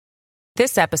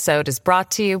This episode is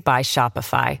brought to you by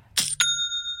Shopify.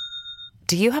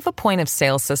 Do you have a point of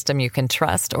sale system you can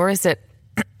trust, or is it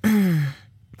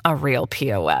a real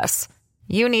POS?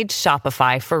 You need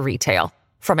Shopify for retail.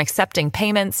 From accepting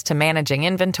payments to managing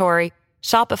inventory,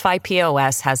 Shopify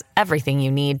POS has everything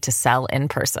you need to sell in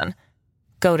person.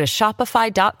 Go to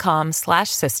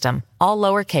shopify.com/system, all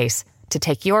lowercase, to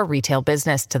take your retail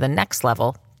business to the next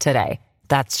level today.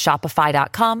 That's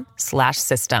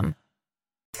shopify.com/system.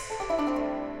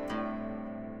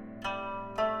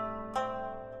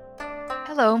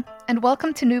 Hello, and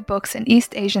welcome to New Books in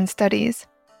East Asian Studies,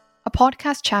 a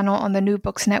podcast channel on the New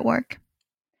Books Network.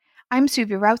 I'm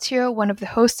Suvi Rautio, one of the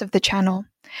hosts of the channel,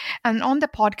 and on the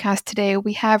podcast today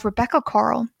we have Rebecca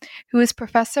Karl, who is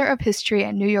Professor of History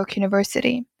at New York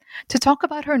University, to talk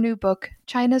about her new book,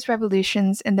 China's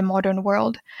Revolutions in the Modern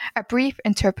World, A Brief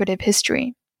Interpretive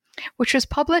History, which was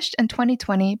published in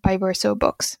 2020 by Verso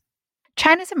Books.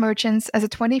 China's emergence as a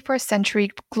 21st century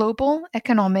global,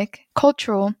 economic,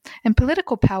 cultural, and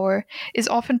political power is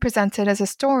often presented as a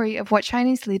story of what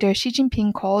Chinese leader Xi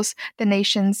Jinping calls the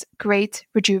nation's Great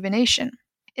Rejuvenation.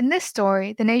 In this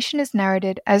story, the nation is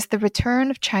narrated as the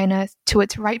return of China to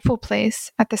its rightful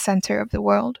place at the center of the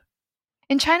world.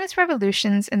 In China's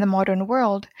Revolutions in the Modern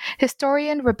World,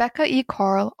 historian Rebecca E.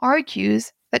 Karl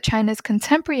argues that China's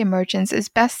contemporary emergence is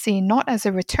best seen not as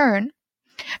a return,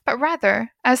 but rather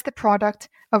as the product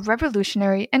of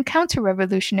revolutionary and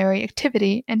counter-revolutionary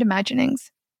activity and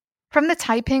imaginings. From the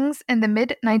Taipings in the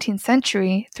mid-19th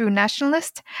century through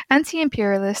nationalist,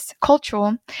 anti-imperialist,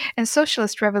 cultural, and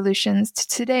socialist revolutions to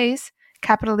today's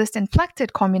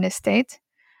capitalist-inflected communist state,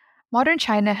 modern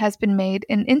China has been made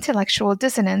in intellectual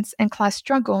dissonance and class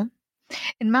struggle,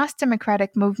 in mass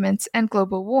democratic movements and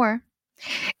global war,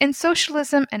 in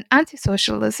socialism and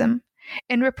anti-socialism,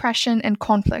 in repression and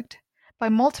conflict, by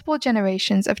multiple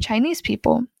generations of Chinese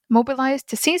people mobilized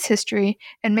to seize history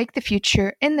and make the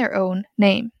future in their own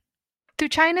name. Through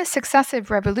China's successive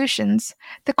revolutions,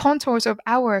 the contours of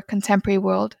our contemporary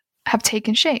world have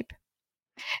taken shape.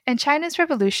 And China's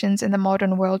Revolutions in the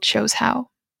Modern World shows how.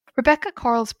 Rebecca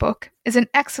Karl's book is an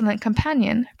excellent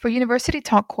companion for university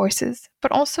taught courses,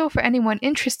 but also for anyone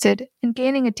interested in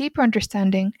gaining a deeper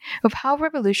understanding of how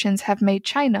revolutions have made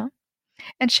China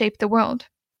and shaped the world.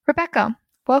 Rebecca,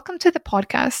 welcome to the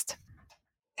podcast.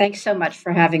 Thanks so much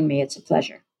for having me. It's a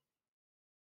pleasure.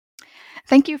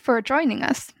 Thank you for joining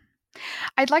us.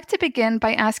 I'd like to begin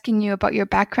by asking you about your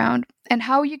background and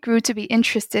how you grew to be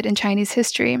interested in Chinese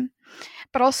history,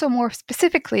 but also more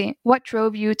specifically, what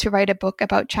drove you to write a book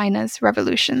about China's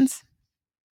revolutions?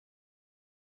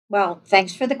 Well,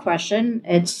 thanks for the question.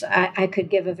 I could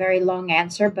give a very long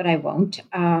answer, but I won't.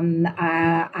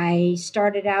 I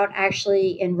started out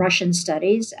actually in Russian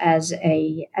studies as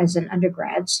an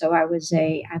undergrad, so I've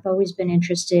always been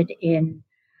interested in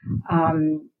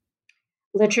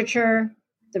literature,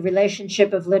 the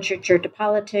relationship of literature to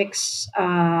politics,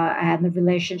 and the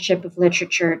relationship of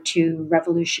literature to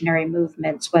revolutionary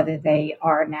movements, whether they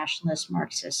are nationalist,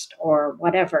 Marxist, or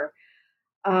whatever.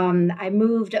 I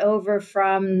moved over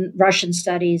from Russian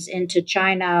studies into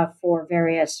China for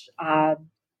various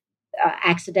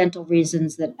accidental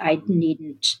reasons that I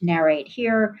needn't narrate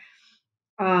here,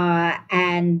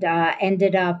 and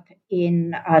ended up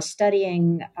in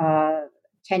studying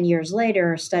 10 years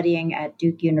later, studying at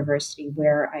Duke University,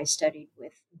 where I studied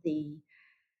with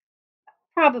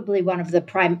probably one of the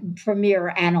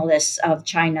premier analysts of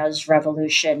China's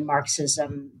revolution,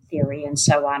 Marxism theory, and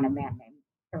so on, a man named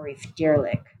Arif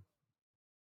Dirlik.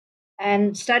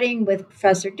 And studying with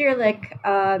Professor Dirlik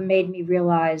made me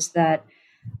realize that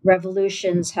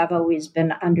revolutions have always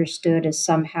been understood as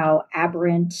somehow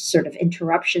aberrant sort of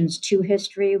interruptions to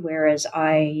history, whereas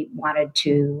I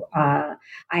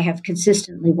have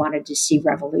consistently wanted to see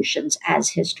revolutions as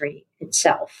history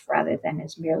itself, rather than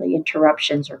as merely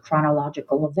interruptions or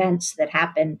chronological events that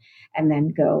happen and then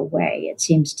go away. It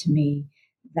seems to me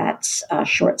that's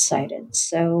short-sighted.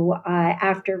 So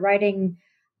after writing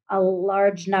a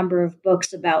large number of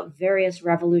books about various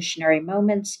revolutionary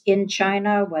moments in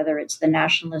China, whether it's the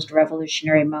nationalist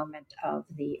revolutionary moment of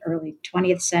the early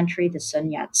 20th century, the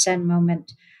Sun Yat-sen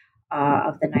moment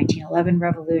of the 1911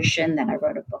 revolution. Then I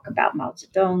wrote a book about Mao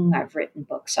Zedong. I've written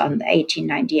books on the I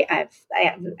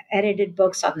have edited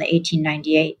books on the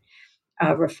 1898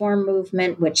 reform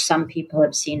movement, which some people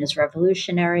have seen as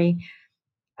revolutionary.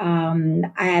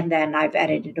 And then I've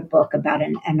edited a book about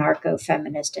an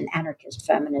anarcho-feminist and anarchist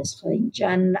feminist, Ling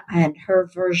Zhen, and her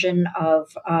version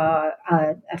of a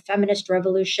feminist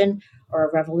revolution, or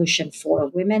a revolution for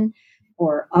women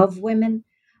or of women.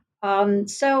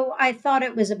 So I thought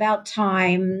it was about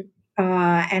time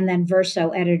and then Verso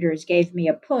editors gave me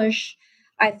a push,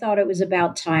 I thought it was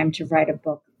about time to write a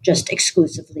book just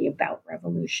exclusively about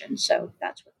revolution. So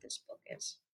that's what this book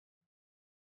is.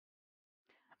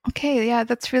 Okay, yeah,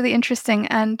 that's really interesting.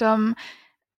 And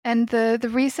the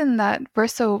reason that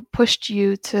Verso pushed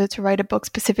you to write a book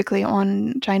specifically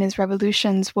on China's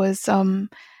revolutions was the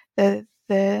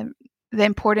the the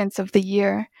importance of the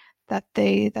year that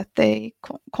they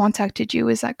contacted you.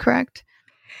 Is that correct?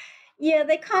 Yeah,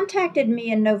 they contacted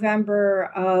me in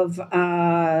November of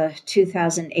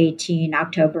 2018,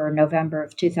 October or November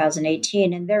of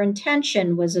 2018, and their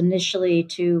intention was initially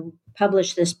to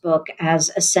publish this book as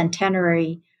a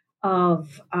centenary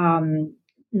of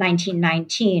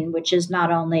 1919, which is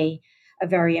not only a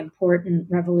very important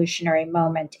revolutionary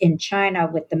moment in China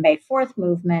with the May 4th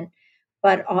movement,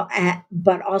 but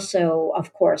also,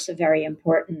 of course, a very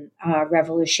important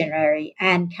revolutionary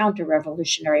and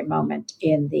counter-revolutionary moment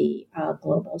in the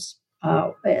global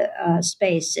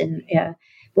space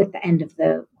with the end of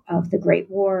the Great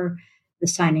War, the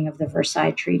signing of the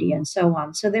Versailles Treaty, and so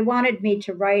on. So they wanted me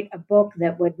to write a book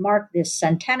that would mark this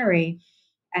centenary,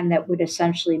 and that would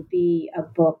essentially be a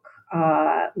book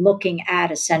looking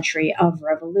at a century of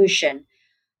revolution.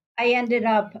 I ended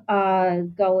up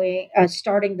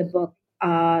starting the book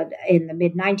in the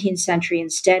mid 19th century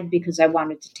instead, because I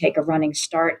wanted to take a running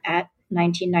start at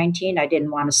 1919. I didn't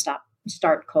want to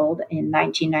start cold in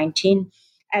 1919.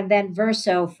 And then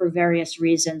Verso, for various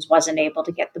reasons, wasn't able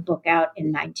to get the book out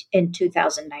in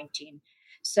 2019.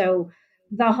 So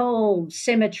the whole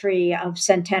symmetry of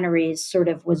centenaries sort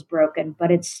of was broken, but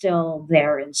it's still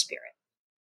there in spirit.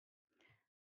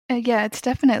 Yeah, it's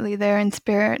definitely there in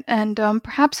spirit, and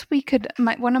perhaps we could.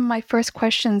 One of my first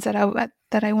questions that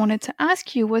I wanted to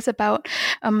ask you was about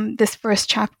this first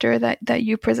chapter that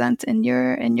you present in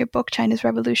your book, China's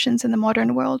Revolutions in the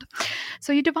Modern World.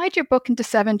 So you divide your book into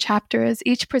 7 chapters,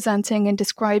 each presenting and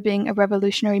describing a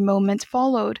revolutionary moment,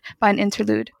 followed by an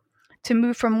interlude, to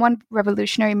move from one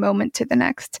revolutionary moment to the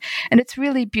next. And it's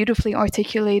really beautifully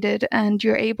articulated, and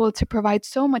you're able to provide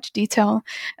so much detail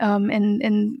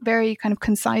in very kind of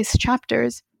concise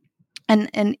chapters.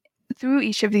 And through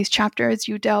each of these chapters,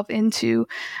 you delve into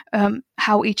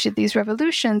how each of these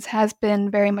revolutions has been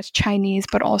very much Chinese,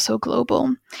 but also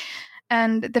global.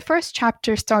 And the first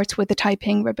chapter starts with the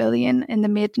Taiping Rebellion in the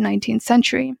mid 19th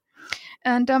century.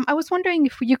 And I was wondering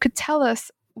if you could tell us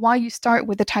why you start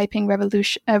with the Taiping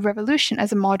revolution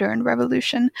as a modern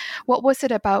revolution. What was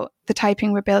it about the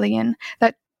Taiping Rebellion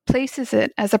that places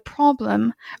it as a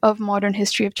problem of modern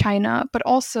history of China, but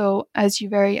also, as you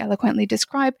very eloquently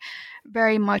describe,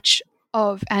 very much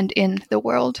of and in the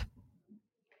world?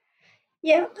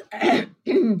 Yeah,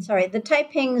 sorry. The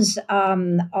Taipings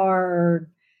are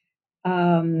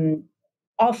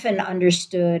often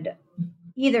understood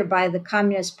either by the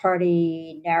Communist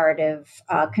Party narrative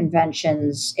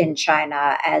conventions in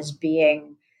China as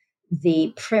being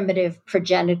the primitive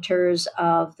progenitors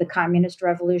of the communist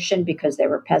revolution because they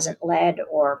were peasant led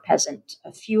or peasant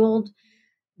fueled.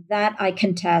 That I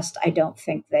contest. I don't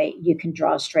think you can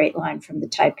draw a straight line from the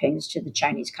Taipings to the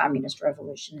Chinese Communist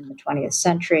Revolution in the 20th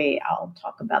century. I'll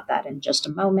talk about that in just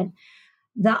a moment.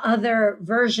 The other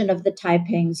version of the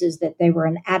Taipings is that they were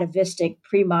an atavistic,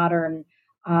 pre-modern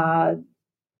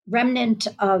remnant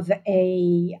of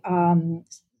a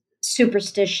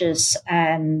superstitious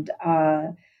and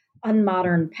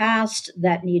unmodern past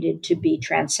that needed to be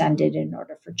transcended in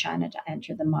order for China to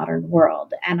enter the modern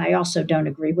world. And I also don't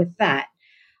agree with that.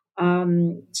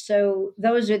 So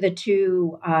those are the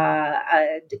two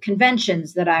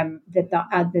conventions that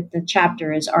the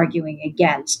chapter is arguing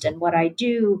against. And what I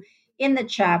do in the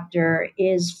chapter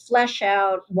is flesh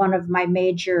out one of my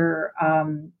major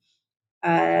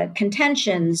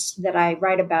contentions that I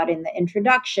write about in the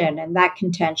introduction, and that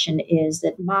contention is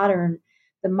that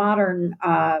the modern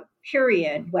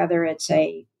period, whether it's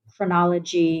a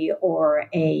chronology or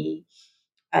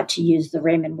to use the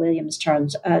Raymond Williams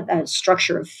terms, a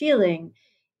structure of feeling,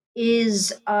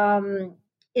 is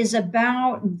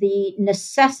about the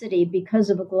necessity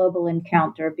because of a global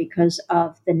encounter, because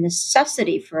of the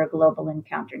necessity for a global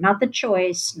encounter, not the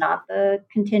choice, not the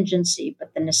contingency,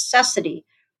 but the necessity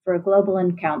for a global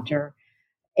encounter.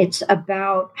 It's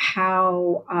about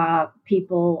how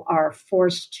people are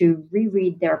forced to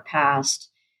reread their past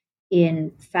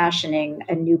in fashioning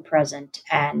a new present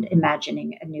and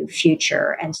imagining a new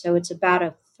future. And so it's about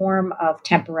a form of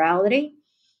temporality,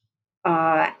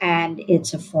 and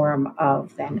it's a form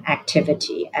of an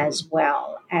activity as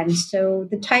well. And so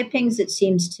the Taipings, it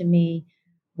seems to me,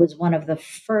 was one of the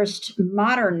first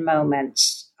modern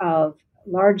moments of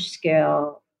large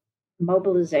scale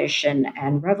mobilization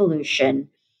and revolution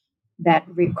that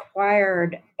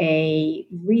required a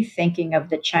rethinking of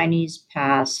the Chinese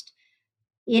past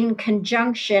in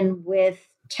conjunction with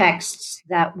texts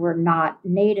that were not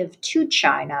native to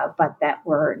China, but that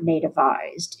were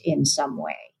nativized in some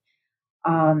way.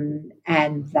 And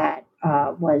that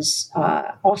was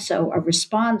also a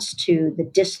response to the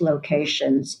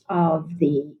dislocations of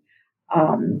the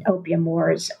opium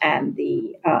wars and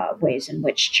the ways in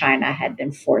which China had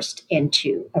been forced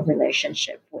into a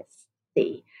relationship with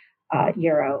the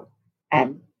Euro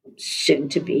and soon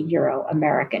to be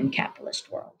Euro-American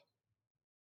capitalist world.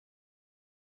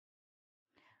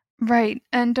 Right,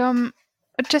 and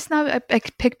just now I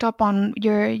picked up on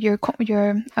your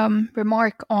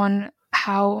remark on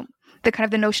how the kind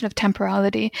of the notion of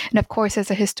temporality, and of course,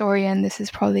 as a historian, this is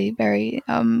probably very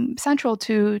central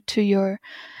to your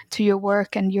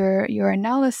work and your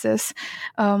analysis.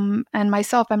 And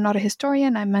myself, I'm not a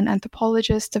historian; I'm an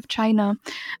anthropologist of China,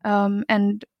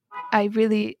 and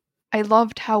I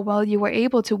loved how well you were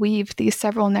able to weave these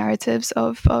several narratives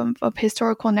of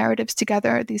historical narratives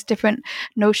together, these different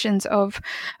notions of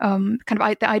kind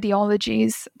of the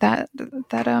ideologies that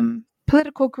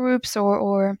political groups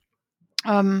or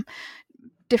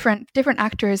different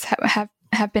actors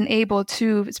have been able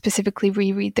to specifically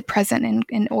reread the present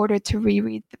in order to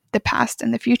reread the past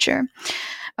and the future.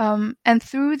 And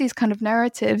through these kind of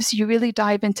narratives, you really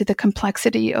dive into the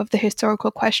complexity of the historical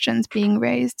questions being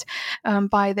raised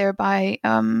by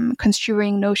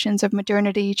construing notions of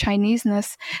modernity,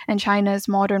 Chineseness, and China's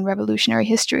modern revolutionary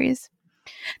histories.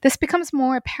 This becomes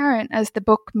more apparent as the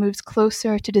book moves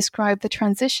closer to describe the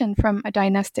transition from a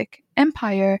dynastic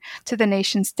empire to the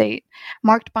nation state,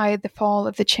 marked by the fall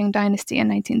of the Qing dynasty in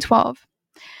 1912.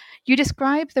 You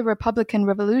describe the Republican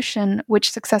Revolution, which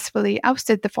successfully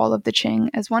ousted the fall of the Qing,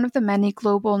 as one of the many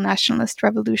global nationalist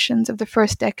revolutions of the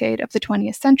first decade of the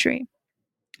 20th century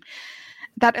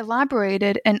that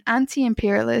elaborated an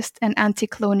anti-imperialist and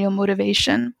anti-colonial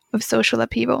motivation of social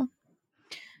upheaval.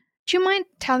 Do you mind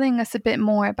telling us a bit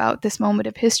more about this moment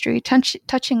of history,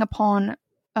 touching upon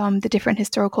the different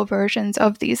historical versions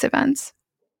of these events?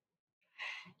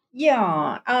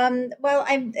 Yeah. Well,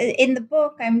 I'm in the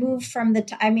book. I moved from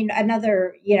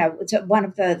another. It's one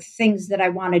of the things that I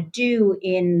want to do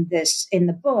in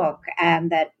the book,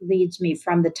 and that leads me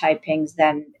from the Taipings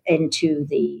then into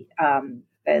the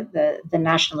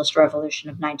nationalist revolution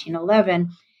of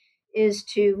 1911, is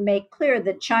to make clear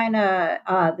that China,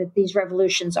 that these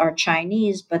revolutions are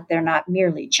Chinese, but they're not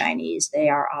merely Chinese. They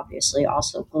are obviously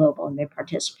also global, and they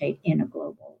participate in a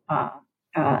global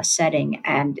setting,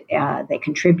 and they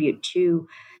contribute to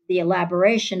the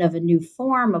elaboration of a new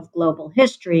form of global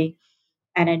history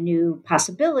and a new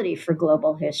possibility for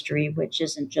global history, which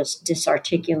isn't just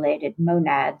disarticulated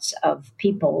monads of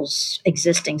peoples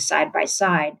existing side by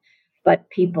side, but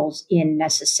peoples in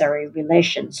necessary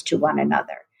relations to one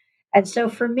another. And so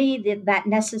for me, that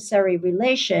necessary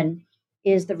relation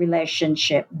is the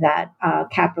relationship that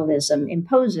capitalism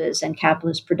imposes, and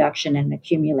capitalist production and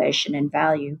accumulation and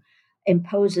value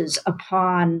imposes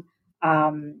upon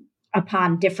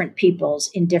different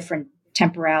peoples in different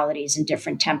temporalities and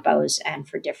different tempos and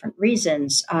for different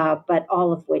reasons, but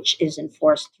all of which is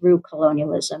enforced through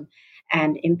colonialism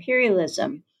and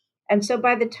imperialism. And so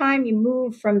by the time you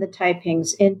move from the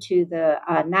Taipings into the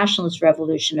nationalist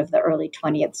revolution of the early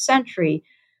 20th century,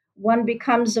 one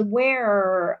becomes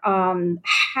aware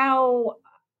how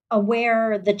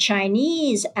aware the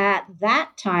Chinese at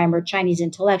that time, or Chinese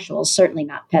intellectuals, certainly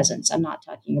not peasants. I'm not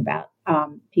talking about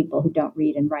people who don't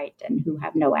read and write and who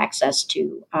have no access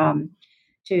to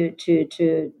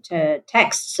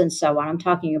texts and so on. I'm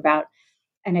talking about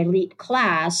an elite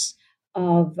class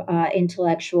of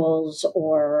intellectuals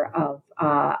or of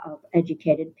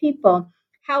educated people,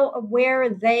 how aware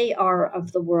they are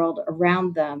of the world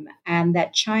around them, and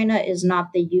that China is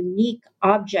not the unique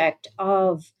object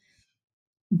of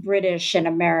British and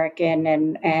American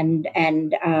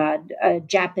and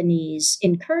Japanese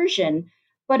incursion,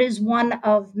 but is one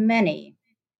of many.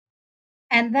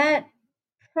 And that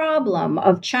problem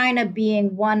of China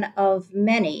being one of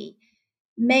many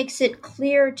makes it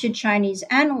clear to Chinese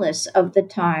analysts of the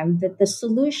time that the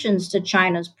solutions to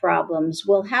China's problems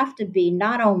will have to be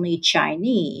not only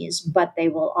Chinese, but they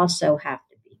will also have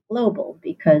to be global,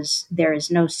 because there is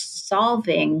no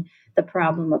solving the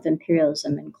problem of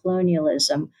imperialism and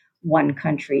colonialism one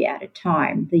country at a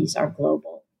time. These are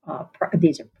global.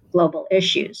 These are global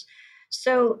issues.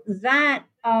 So that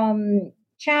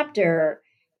chapter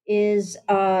is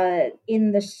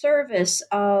in the service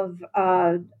of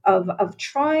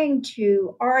trying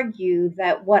to argue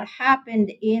that what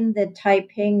happened in the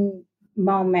Taiping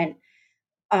moment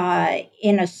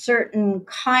in a certain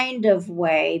kind of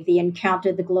way,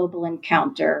 the global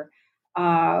encounter,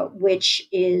 which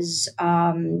is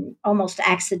almost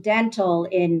accidental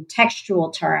in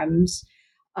textual terms,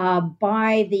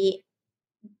 by the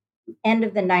end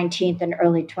of the 19th and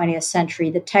early 20th century,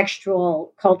 the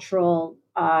textual, cultural,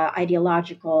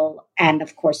 ideological, and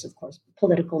of course,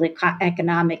 political,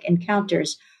 economic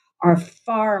encounters are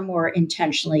far more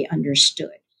intentionally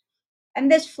understood. And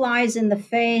this flies in the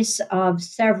face of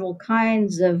several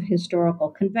kinds of historical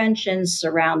conventions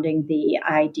surrounding the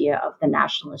idea of the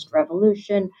nationalist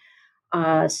revolution,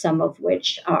 some of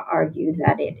which argue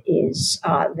that it's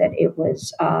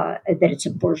a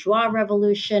bourgeois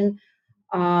revolution,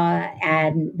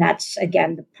 and that's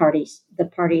again the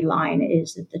party line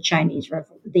is that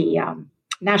the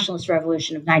nationalist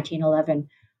revolution of 1911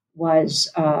 was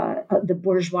the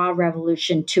bourgeois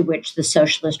revolution to which the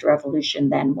socialist revolution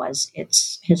then was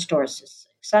its historicist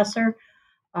successor.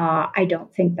 I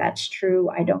don't think that's true.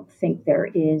 I don't think there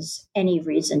is any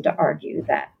reason to argue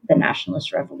that the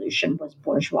nationalist revolution was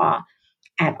bourgeois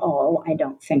at all. I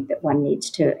don't think that one needs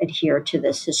to adhere to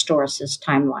this historicist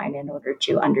timeline in order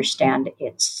to understand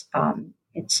its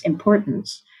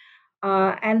importance.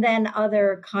 And then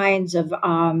other kinds of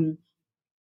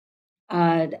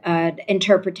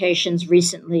interpretations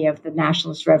recently of the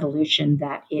nationalist revolution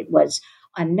that it was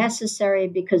unnecessary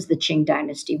because the Qing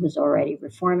dynasty was already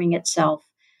reforming itself,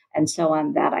 and so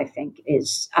on. That I think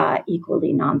is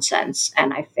equally nonsense,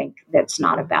 and I think that's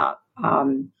not about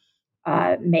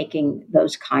making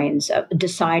those kinds of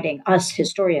us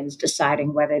historians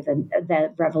deciding whether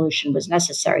the revolution was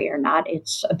necessary or not.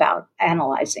 It's about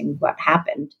analyzing what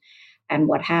happened, and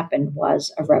what happened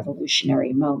was a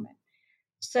revolutionary moment.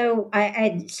 So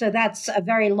so that's a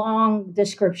very long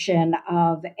description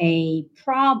of a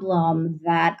problem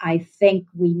that I think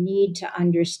we need to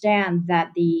understand,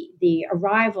 that the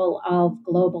arrival of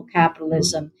global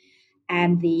capitalism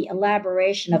and the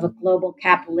elaboration of a global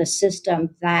capitalist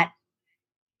system that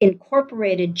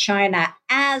incorporated China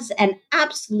as an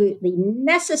absolutely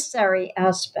necessary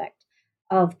aspect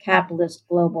of capitalist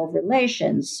global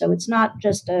relations. So it's not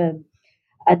just an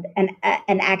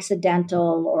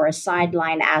accidental or a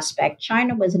sideline aspect.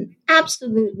 China was an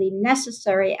absolutely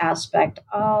necessary aspect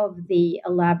of the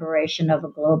elaboration of a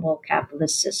global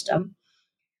capitalist system.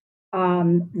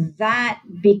 That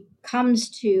comes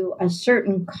to a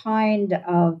certain kind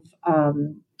of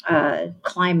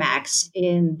climax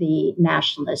in the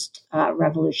nationalist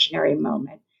revolutionary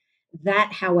moment.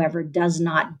 That, however, does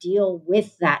not deal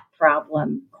with that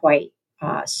problem quite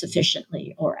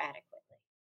sufficiently or adequately.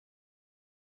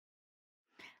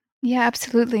 Yeah,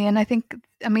 absolutely. And I think,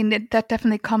 I mean, that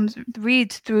definitely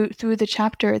reads through the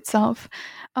chapter itself.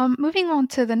 Moving on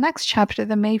to the next chapter,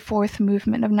 the May 4th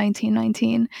movement of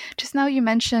 1919. Just now you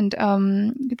mentioned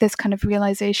this kind of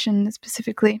realization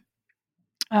specifically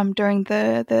during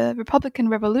the Republican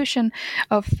Revolution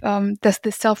of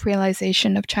the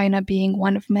self-realization of China being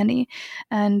one of many.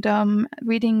 And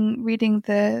reading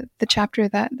the chapter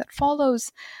that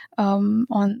follows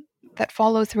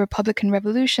the Republican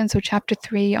Revolution, so chapter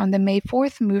 3 on the May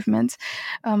 4th movement,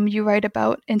 you write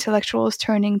about intellectuals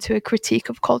turning to a critique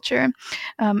of culture,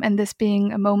 and this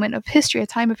being a moment of history, a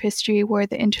time of history where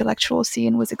the intellectual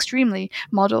scene was extremely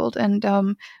muddled.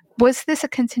 And was this a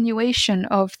continuation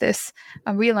of this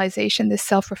realization, this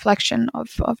self-reflection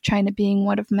of China being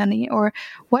one of many? Or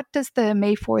what does the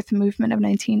May 4th movement of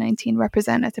 1919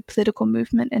 represent as a political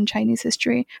movement in Chinese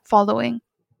history following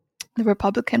the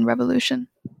Republican Revolution?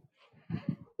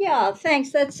 Yeah,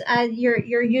 thanks. That's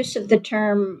your use of the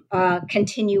term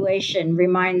continuation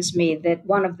reminds me that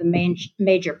one of the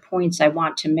major points I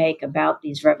want to make about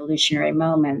these revolutionary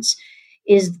moments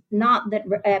is not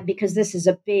that because this is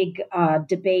a big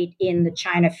debate in the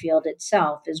China field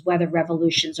itself, is whether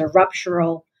revolutions are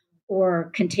ruptural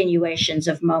or continuations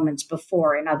of moments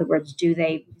before. In other words, do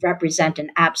they represent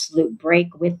an absolute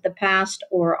break with the past,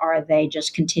 or are they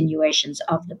just continuations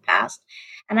of the past?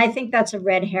 And I think that's a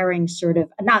red herring, sort of.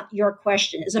 Not your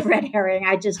question is a red herring.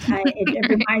 It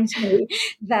reminds me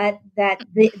that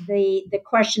the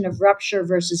question of rupture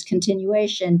versus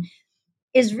continuation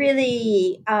is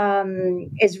really a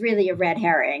red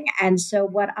herring. And so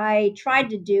what I tried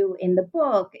to do in the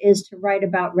book is to write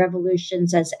about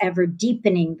revolutions as ever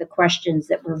deepening the questions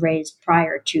that were raised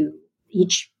prior to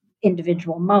each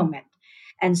individual moment.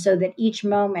 And so that each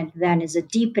moment then is a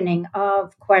deepening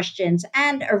of questions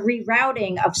and a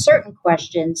rerouting of certain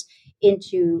questions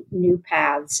into new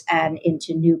paths and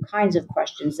into new kinds of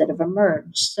questions that have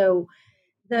emerged. So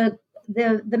the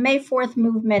the May 4th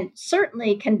movement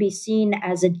certainly can be seen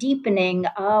as a deepening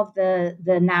of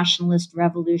the nationalist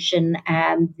revolution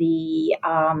and the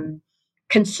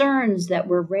concerns that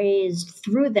were raised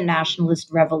through the nationalist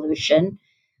revolution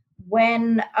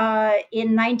when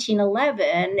in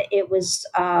 1911 it was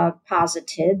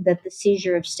posited that the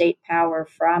seizure of state power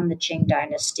from the Qing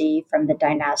dynasty, from the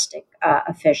dynastic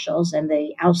officials, and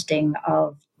the ousting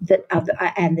of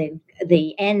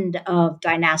the end of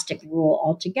dynastic rule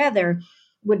altogether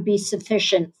would be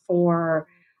sufficient for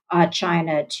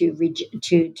China to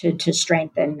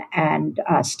strengthen and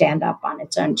stand up on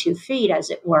its own 2 feet, as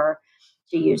it were,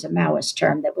 to use a Maoist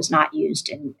term that was not used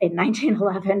in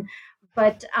 1911.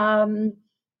 But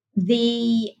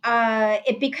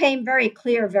it became very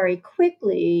clear very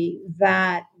quickly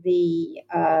that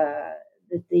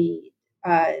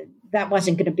that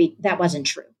wasn't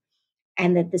true,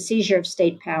 and that the seizure of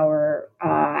state power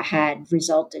had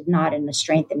resulted not in the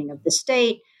strengthening of the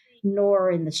state, nor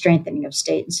in the strengthening of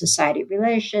state and society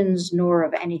relations, nor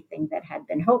of anything that had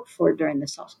been hoped for during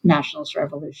the nationalist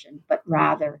revolution, but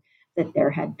rather that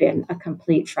there had been a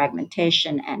complete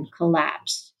fragmentation and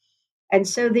collapse. And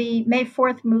so the May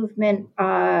 4th movement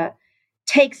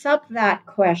takes up that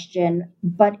question,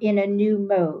 but in a new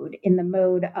mode, in the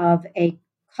mode of a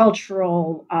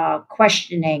cultural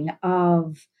questioning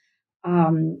of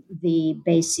the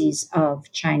bases of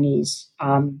Chinese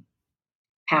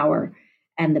power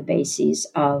and the bases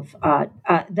of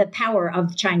the power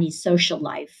of Chinese social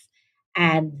life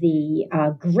and the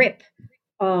grip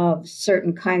of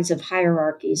certain kinds of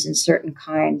hierarchies and certain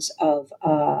kinds of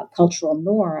cultural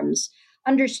norms,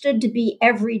 understood to be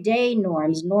everyday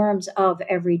norms of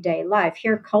everyday life.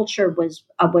 Here, culture was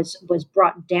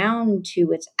brought down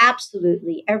to its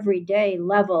absolutely everyday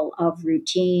level of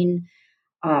routine,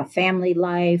 family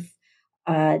life,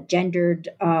 gendered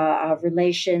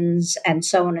relations, and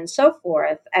so on and so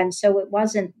forth. And so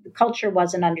culture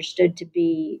wasn't understood to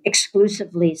be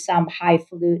exclusively some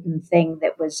highfalutin thing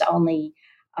that was only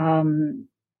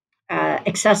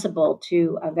accessible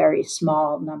to a very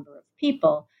small number of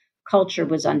people. Culture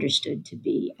was understood to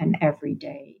be an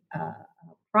everyday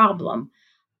problem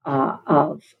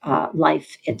of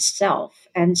life itself.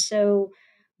 And so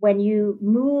when you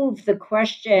move the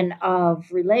question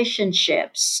of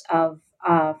relationships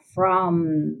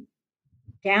from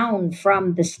down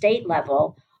from the state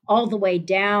level all the way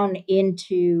down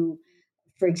into,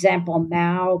 for example,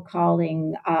 Mao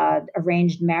calling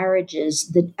arranged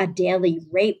marriages a daily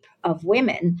rape of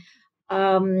women.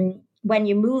 When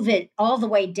you move it all the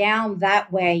way down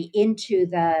that way into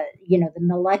the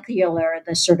molecular,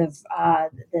 the sort of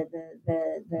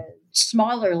the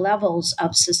smaller levels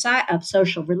of society, of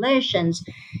social relations,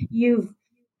 you've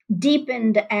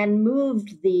deepened and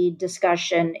moved the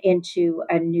discussion into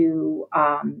a new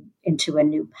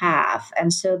path.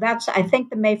 And so I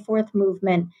think the May 4th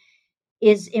movement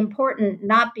is important,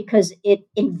 not because it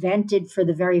invented for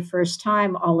the very first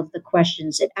time all of the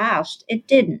questions it asked. It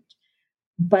didn't.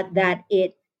 But that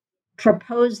it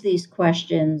proposed these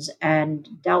questions and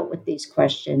dealt with these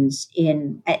questions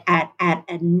at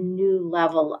a new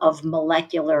level of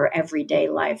molecular everyday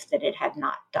life that it had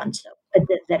not done so,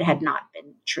 that had not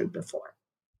been true before.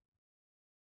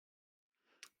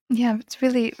 Yeah, it's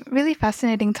really, really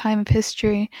fascinating time of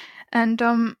history. And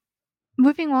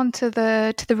moving on to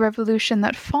the revolution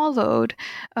that followed,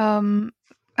 I'm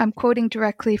quoting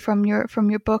directly from your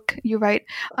book. You write,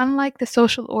 unlike the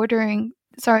social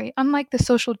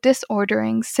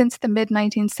disordering since the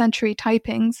mid-19th century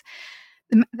Taipings,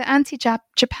 the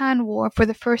anti-Japan War for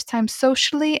the first time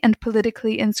socially and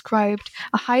politically inscribed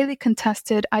a highly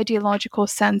contested ideological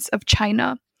sense of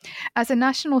China as a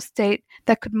national state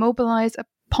that could mobilize a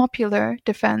popular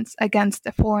defense against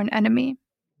a foreign enemy.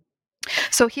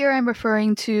 So here I'm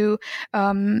referring to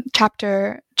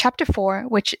chapter 4,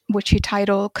 which you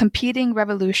title "Competing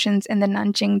Revolutions in the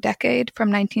Nanjing Decade from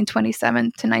 1927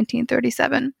 to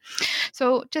 1937."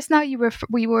 So just now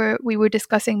we were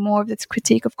discussing more of this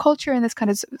critique of culture and this kind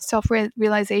of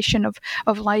self-realization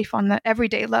of life on the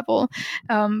everyday level.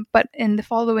 But in the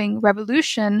following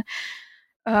revolution,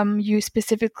 you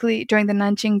specifically, during the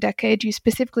Nanjing Decade, you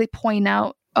specifically point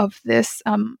out of this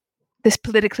this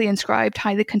politically inscribed,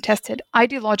 highly contested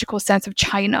ideological sense of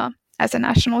China as a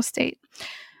national state.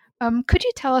 Could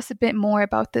you tell us a bit more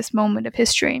about this moment of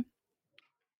history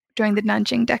during the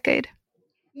Nanjing Decade?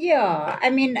 Yeah,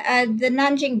 I mean, the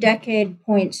Nanjing Decade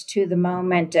points to the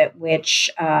moment at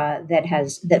which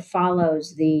that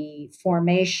follows the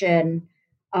formation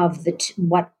of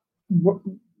what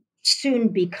soon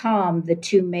become the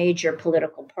two major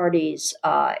political parties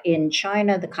in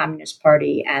China, the Communist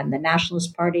Party and the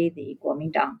Nationalist Party, the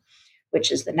Kuomintang,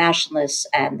 which is the nationalists,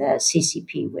 and the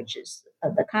CCP, which is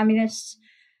the communists.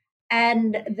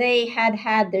 And they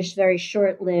had this very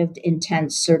short-lived,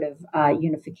 intense sort of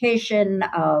unification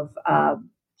of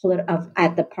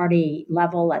at the party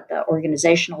level, at the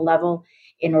organizational level,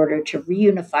 in order to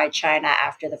reunify China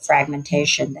after the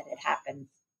fragmentation that had happened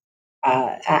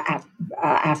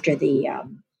after the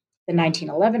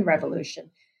 1911 revolution.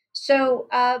 So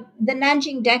the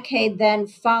Nanjing Decade then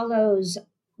follows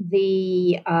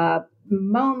the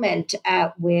moment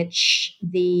at which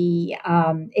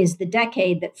is the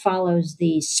decade that follows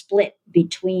the split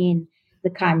between the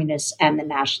communists and the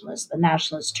nationalists. The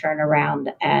nationalists turn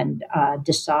around and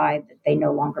decide that they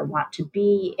no longer want to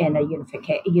be in a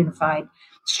unified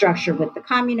structure with the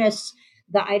communists.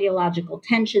 The ideological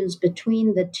tensions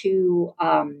between the two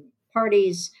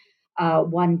parties,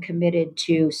 one committed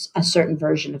to a certain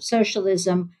version of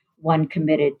socialism, one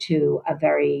committed to a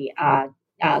very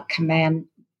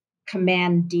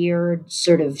commandeered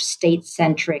sort of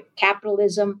state-centric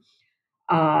capitalism,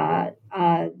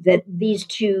 that these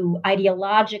two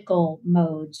ideological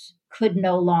modes could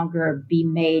no longer be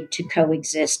made to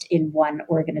coexist in one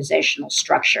organizational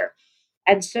structure.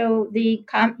 And so the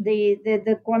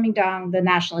Kuomintang, the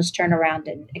nationalists, turn around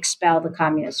and expel the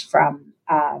communists from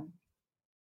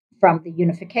the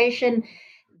unification.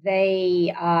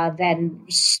 They then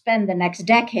spend the next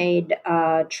decade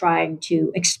trying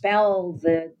to expel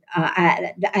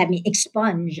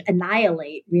expunge,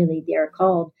 annihilate, really, they're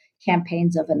called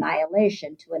campaigns of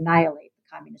annihilation, to annihilate the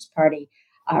Communist Party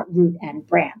root and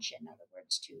branch. In other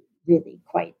words, to really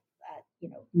quite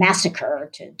massacre,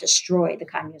 to destroy the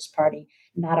Communist Party,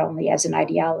 not only as an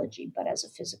ideology, but as a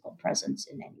physical presence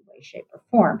in any way, shape, or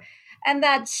form. And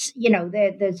that's,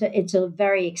 it's a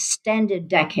very extended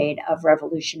decade of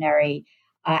revolutionary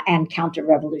and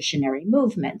counter-revolutionary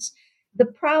movements. The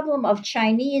problem of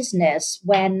Chineseness,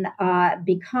 when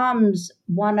becomes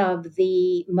one of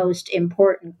the most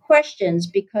important questions,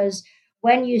 because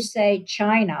when you say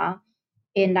China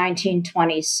in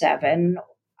 1927,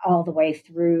 all the way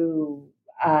through,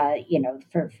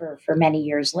 for many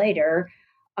years later,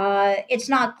 it's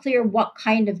not clear what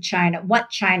kind of China, what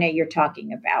China you're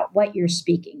talking about, what you're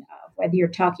speaking of, whether you're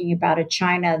talking about a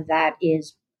China that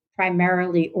is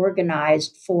primarily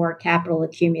organized for capital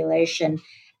accumulation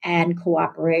and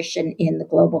cooperation in the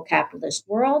global capitalist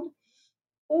world,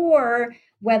 or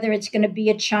whether it's going to be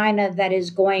a China that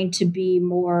is going to be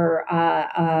more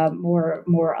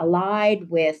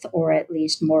allied with, or at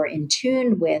least more in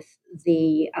tune with,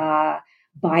 the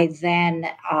by then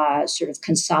sort of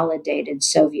consolidated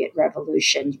Soviet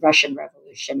revolution, Russian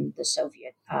Revolution, the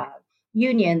Soviet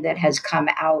Union that has come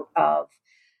out of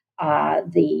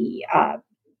the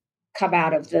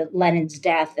Lenin's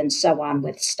death and so on,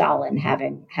 with Stalin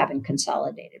having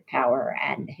consolidated power,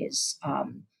 and his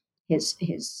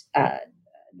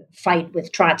fight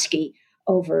with Trotsky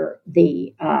over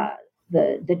the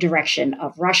direction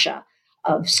of Russia,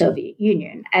 of Soviet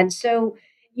Union. And so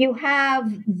you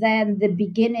have then the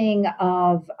beginning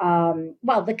of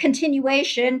the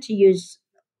continuation, to use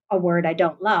a word I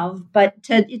don't love, but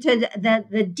to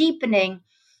the deepening,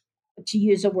 to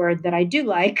use a word that I do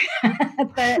like,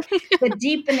 the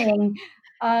deepening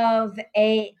of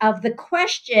the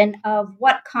question of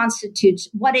what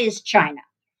is China.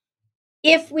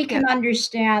 If we can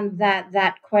understand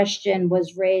that question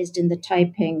was raised in the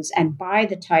Taipings and by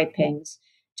the Taipings,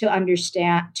 to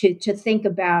understand, to think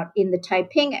about in the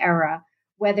Taiping era,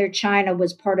 whether China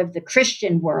was part of the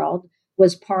Christian world,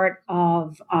 was part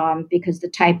of, because the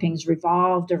Taipings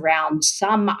revolved around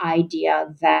some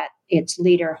idea that its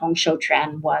leader, Hong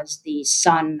Shou-Chuen, was the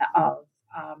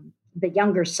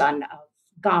younger son of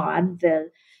God,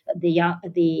 the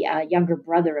younger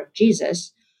brother of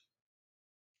Jesus.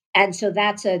 And so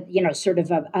that's sort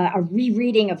of a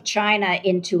rereading of China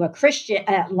into a Christian,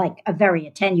 like a very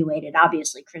attenuated,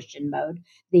 obviously Christian mode.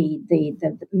 The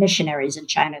missionaries in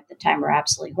China at the time were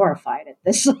absolutely horrified at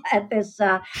this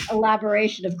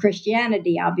elaboration of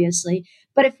Christianity, obviously.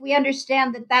 But if we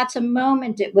understand that that's a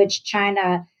moment at which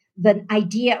China, the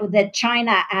idea that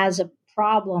China as a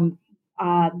problem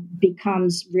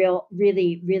becomes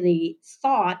really, really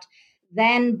thought.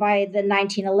 Then by the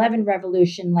 1911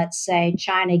 revolution, let's say,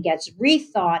 China gets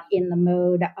rethought in the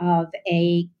mode of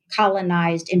a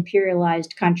colonized,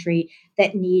 imperialized country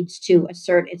that needs to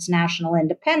assert its national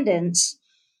independence.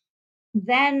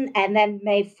 Then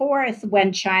May 4th,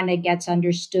 when China gets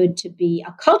understood to be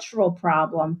a cultural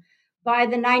problem, by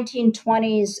the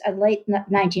 1920s, late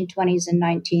 1920s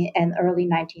and early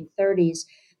 1930s,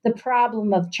 the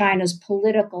problem of China's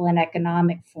political and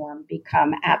economic form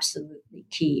become absolutely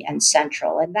key and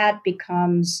central. And that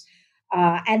becomes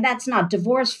And that's not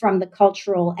divorced from the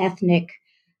cultural, ethnic,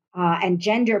 and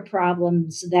gender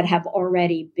problems that have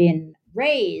already been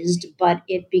raised, but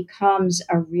it becomes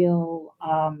a real,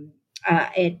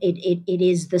 it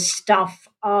is the stuff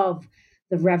of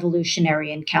the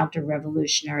revolutionary and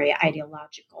counter-revolutionary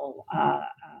ideological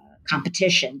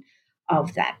competition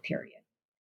of that period.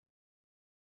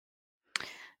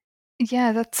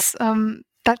 Yeah, that's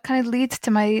that kind of leads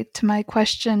to my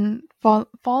question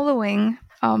following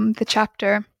the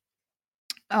chapter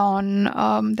on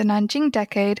the Nanjing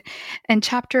decade. In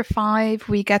chapter 5,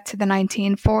 we get to the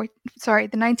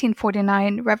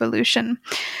 1949 revolution.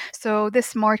 So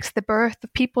this marks the birth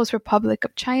of People's Republic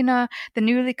of China, the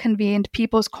newly convened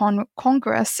People's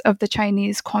Congress of the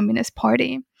Chinese Communist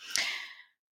Party.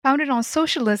 Founded on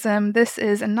socialism, this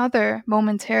is another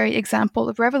momentary example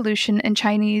of revolution in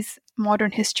Chinese modern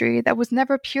history that was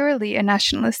never purely a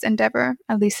nationalist endeavor.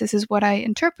 At least this is what I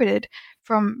interpreted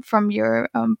from your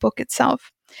book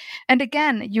itself. And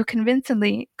again, you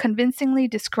convincingly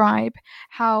describe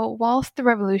how, whilst the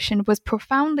revolution was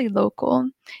profoundly local,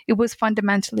 it was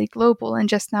fundamentally global. And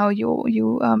just now,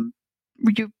 you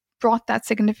brought that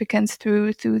significance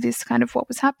through this kind of what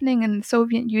was happening in the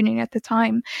Soviet Union at the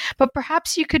time. But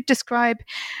perhaps you could describe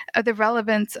the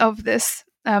relevance of this.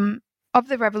 Of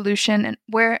the revolution, and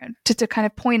where to kind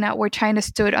of point out where China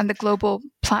stood on the global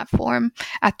platform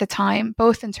at the time,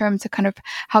 both in terms of kind of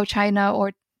how China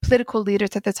or political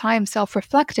leaders at the time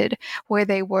self-reflected where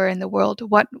they were in the world,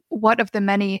 what of the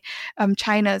many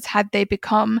Chinas had they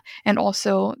become, and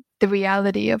also the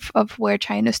reality of where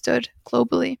China stood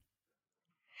globally.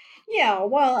 Yeah,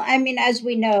 well, I mean, as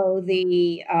we know,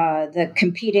 the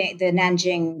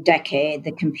Nanjing decade,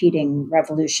 the competing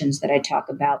revolutions that I talk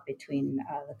about between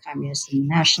the communists and the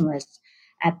nationalists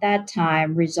at that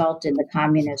time result in the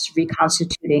communists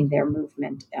reconstituting their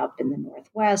movement up in the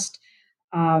Northwest,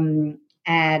 and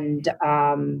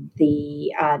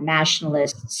the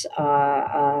nationalists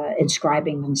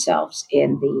inscribing themselves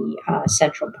in the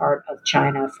central part of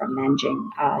China from Nanjing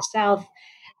south.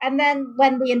 And then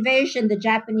when the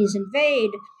Japanese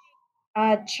invade,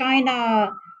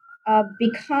 China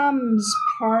becomes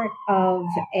part of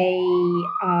a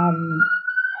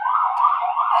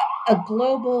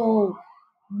global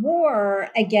war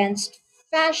against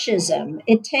fascism.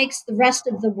 It takes the rest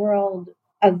of the world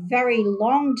a very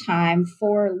long time,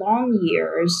 4 long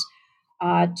years,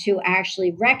 to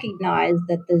actually recognize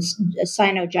that this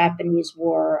Sino-Japanese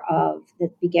War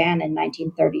that began in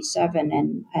 1937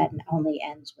 and only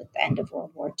ends with the end of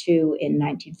World War II in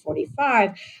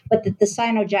 1945, but that the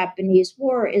Sino-Japanese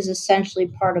War is essentially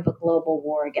part of a global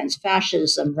war against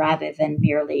fascism rather than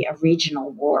merely a regional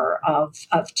war of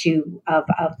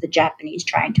the Japanese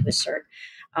trying to assert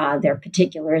their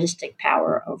particularistic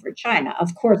power over China.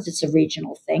 Of course, it's a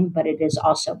regional thing, but it is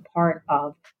also part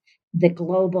of the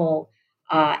global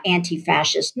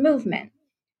anti-fascist movement.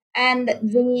 And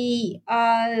the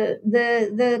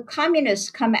communists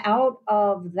come out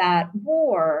of that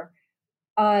war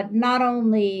not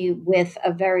only with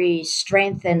a very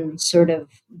strengthened sort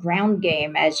of ground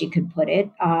game, as you could put it.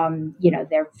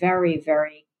 They're very,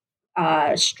 very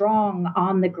strong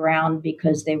on the ground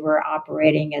because they were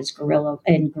operating as guerrilla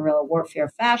warfare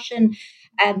fashion,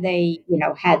 and they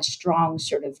had strong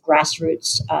sort of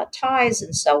grassroots ties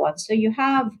and so on. So you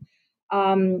have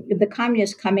the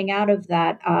communists coming out of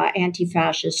that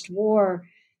anti-fascist war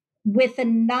with the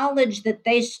knowledge that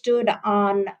they stood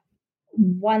on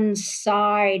one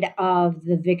side of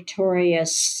the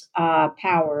victorious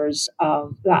powers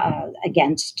of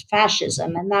against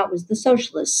fascism, and that was the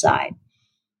socialist side.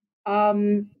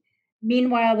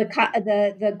 Meanwhile,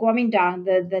 the Kuomintang,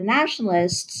 the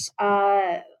nationalists,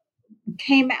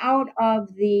 came out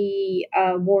of the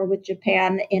war with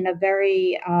Japan in a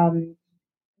very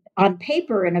on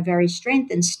paper in a very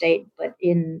strengthened state, but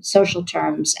in social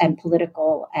terms and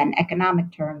political and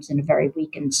economic terms in a very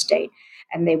weakened state.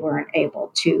 And they weren't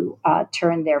able to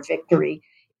turn their victory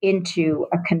into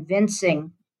a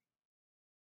convincing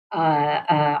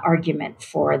argument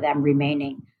for them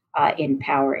remaining in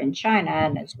power in China.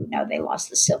 And as we know, they lost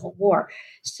the Civil War.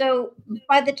 So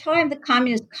by the time the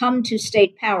communists come to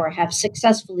state power, have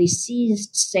successfully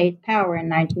seized state power in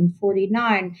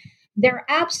 1949, they're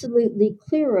absolutely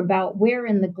clear about where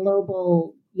in the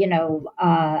global,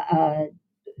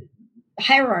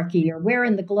 hierarchy or where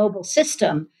in the global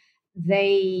system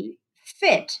they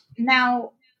fit.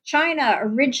 Now, China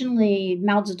originally,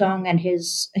 Mao Zedong and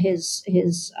his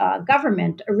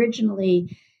government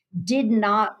originally did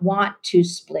not want to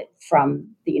split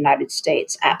from the United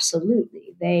States.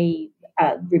 Absolutely, they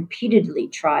repeatedly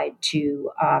tried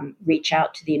to reach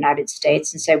out to the United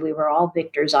States and say we were all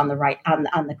victors on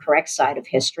the correct side of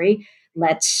history.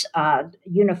 Let's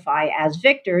unify as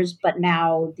victors. But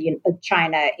now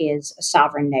China is a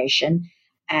sovereign nation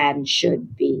and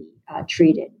should be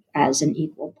treated as an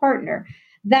equal partner.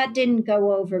 That didn't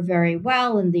go over very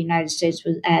well, and the United States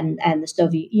and the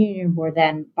Soviet Union were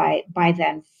then by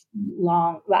then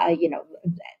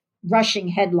rushing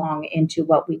headlong into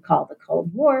what we call the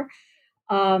Cold War,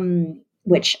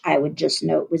 which I would just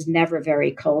note was never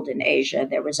very cold in Asia.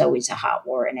 There was always a hot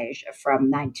war in Asia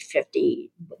from 1950,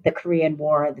 the Korean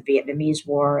War, the Vietnamese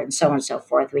War, and so on and so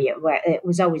forth. It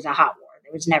was always a hot war.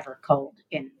 There was never cold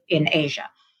in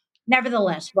Asia.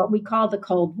 Nevertheless, what we call the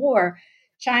Cold War,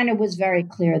 China was very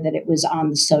clear that it was on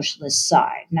the socialist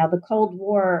side. Now, the Cold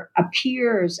War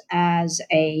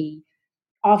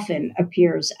often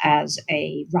appears as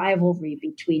a rivalry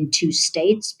between two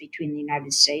states, between the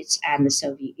United States and the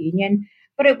Soviet Union.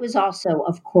 But it was also,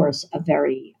 of course, a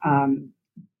very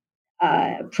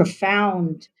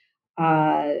profound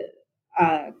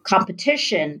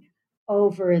competition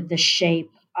over the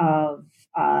shape of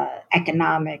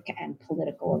economic and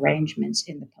political arrangements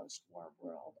in the post-war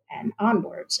world and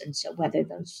onwards. And so whether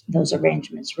those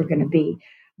arrangements were going to be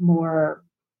more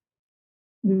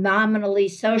nominally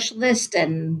socialist,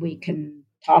 and we can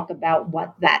talk about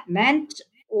what that meant,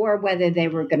 or whether they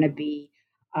were going to be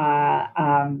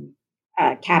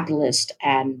capitalist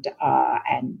and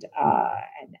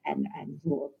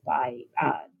ruled by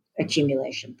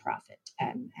accumulation, profit,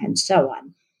 and so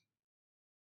on.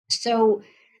 So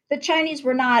the Chinese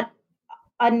were not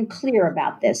unclear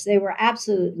about this. They were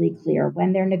absolutely clear.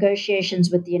 When their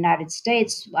negotiations with the United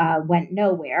States went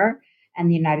nowhere, and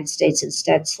the United States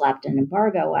instead slapped an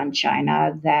embargo on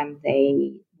China, then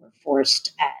they were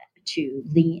forced to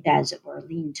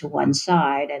lean to one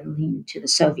side and lean to the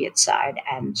Soviet side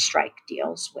and strike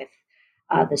deals with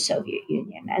the Soviet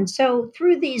Union. And so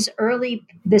through this early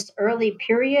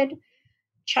period,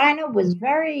 China was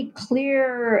very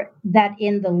clear that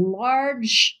in the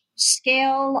large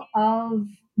scale of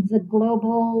the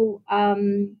global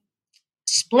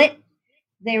split,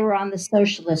 they were on the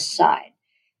socialist side.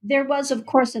 There was, of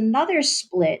course, another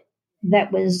split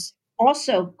that was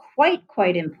also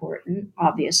quite important,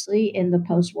 obviously, in the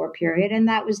post-war period, and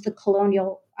that was the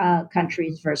colonial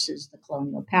countries versus the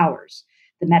colonial powers,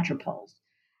 the metropoles.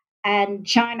 And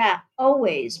China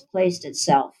always placed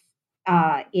itself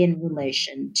in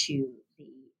relation to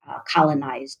the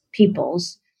colonized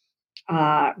peoples,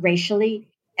 racially,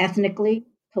 ethnically,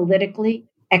 politically,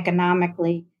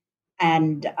 economically,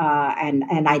 and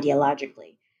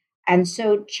ideologically. And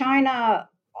so China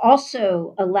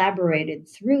also elaborated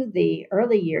through the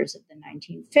early years of the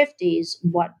 1950s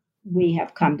what we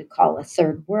have come to call a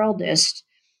third worldist,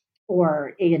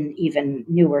 or in even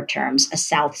newer terms, a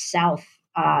South-South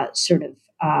sort of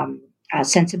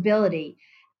sensibility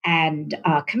and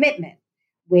commitment,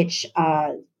 which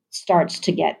starts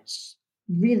to get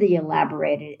really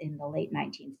elaborated in the late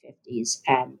 1950s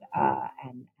and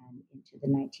into the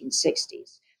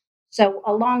 1960s. So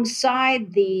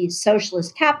alongside the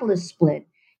socialist capitalist split,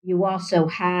 you also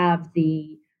have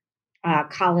the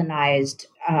colonized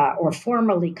or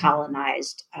formerly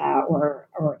colonized or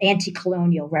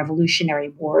anti-colonial revolutionary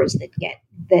wars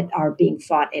that are being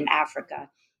fought in Africa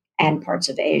and parts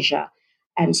of Asia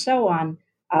and so on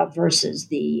versus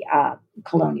the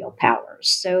colonial powers.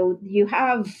 So you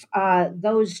have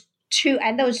those two,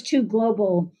 and those two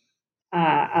global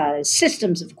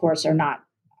systems, of course, are not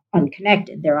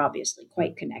unconnected. They're obviously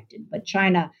quite connected, but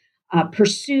China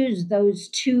pursues those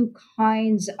two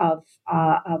kinds of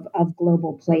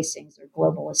global placings or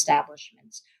global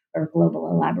establishments or global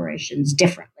elaborations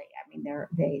differently. I mean,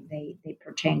 they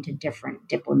pertain to different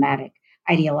diplomatic,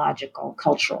 ideological,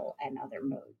 cultural, and other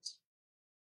modes.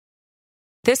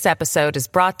 This episode is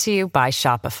brought to you by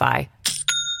Shopify.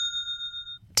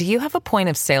 Do you have a point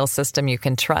of sale system you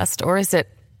can trust, or is it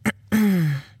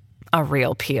a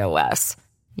real POS?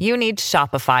 You need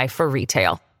Shopify for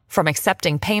retail. From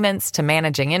accepting payments to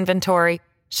managing inventory,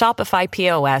 Shopify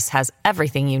POS has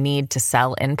everything you need to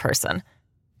sell in person.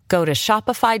 Go to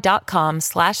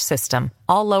shopify.com/system,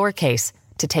 all lowercase,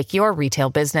 to take your retail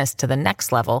business to the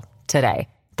next level today.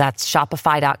 That's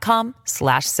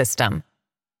shopify.com/system.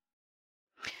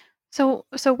 So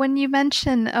when you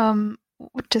mention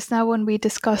just now when we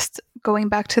discussed going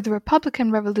back to the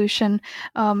Republican Revolution,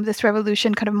 this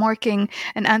revolution kind of marking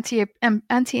an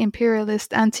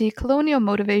anti-imperialist, anti-colonial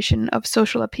motivation of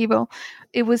social upheaval,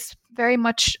 it was very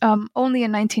much only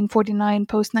in 1949,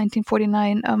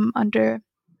 post-1949, under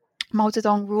Mao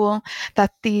Zedong rule,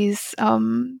 that these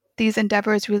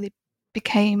endeavors really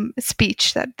became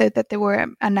speech, that they were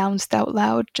announced out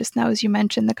loud just now, as you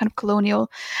mentioned, the kind of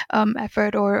colonial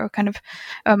effort or kind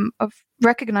of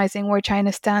recognizing where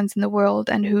China stands in the world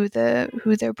and who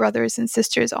their brothers and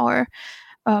sisters are.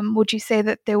 Would you say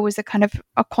that there was a kind of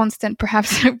a constant,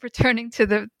 perhaps returning to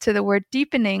the word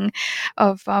deepening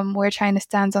of where China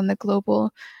stands on the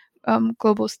global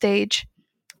stage,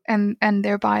 and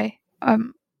thereby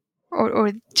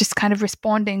or just kind of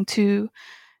responding to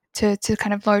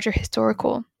kind of larger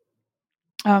historical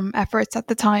efforts at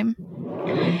the time?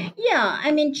 Yeah,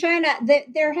 I mean, China,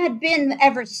 there had been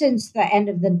ever since the end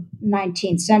of the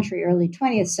 19th century, early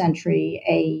 20th century,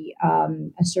 a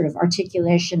sort of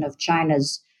articulation of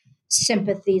China's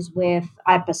sympathies with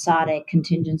episodic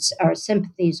contingents, or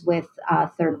sympathies with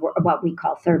what we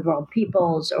call third world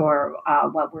peoples, or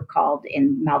what were called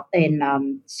in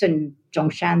Sun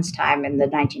Zhongshan's time in the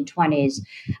 1920s,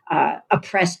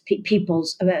 oppressed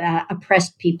peoples of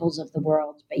the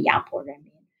world,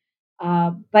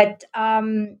 but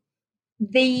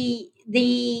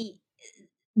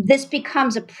this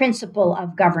becomes a principle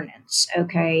of governance,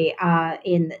 okay,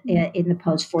 in the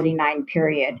post 49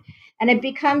 period, and it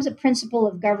becomes a principle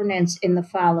of governance in the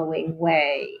following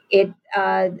way: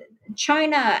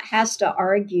 China has to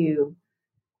argue,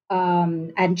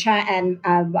 and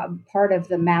part of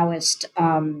the Maoist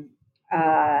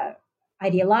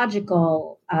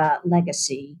ideological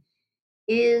legacy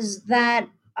is that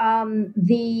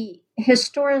the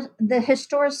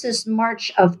historicist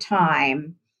march of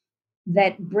time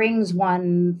that brings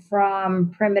one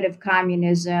from primitive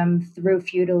communism through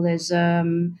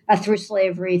feudalism, through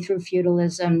slavery, through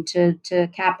feudalism to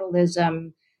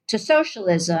capitalism to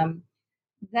socialism,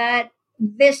 that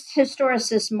this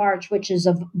historicist march, which is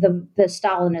of the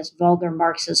Stalinist, vulgar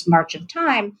Marxist march of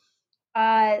time,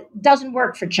 doesn't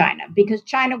work for China, because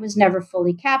China was never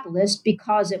fully capitalist,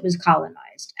 because it was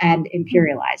colonized and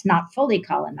imperialized, not fully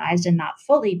colonized and not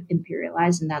fully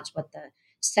imperialized. And that's what the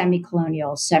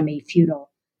semi-colonial, semi-feudal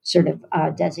sort of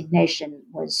designation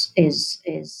is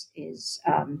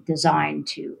designed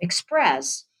to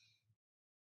express.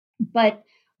 But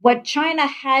what China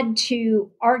had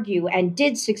to argue, and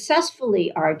did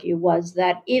successfully argue, was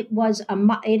that it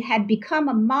had become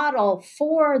a model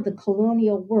for the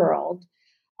colonial world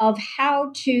of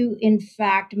how to, in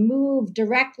fact, move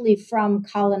directly from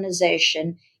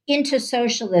colonization into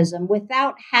socialism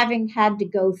without having had to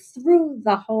go through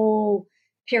the whole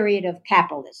period of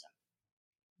capitalism.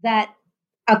 That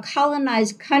a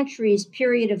colonized country's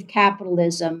period of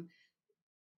capitalism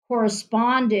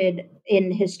corresponded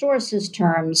in historicist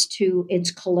terms to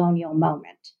its colonial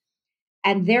moment.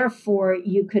 And therefore,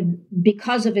 you could,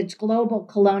 because of its global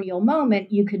colonial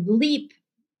moment, you could leap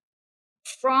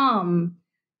from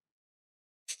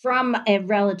a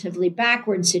relatively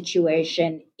backward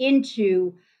situation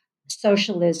into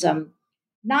socialism,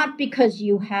 not because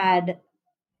you had,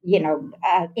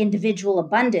 individual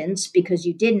abundance, because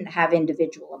you didn't have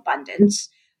individual abundance,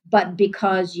 but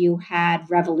because you had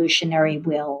revolutionary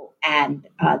will and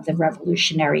the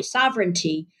revolutionary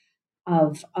sovereignty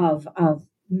of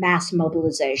mass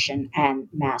mobilization and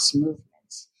mass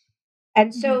movements.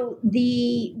 And so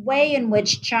the way in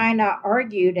which China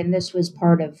argued, and this was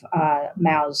part of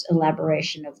Mao's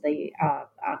elaboration of the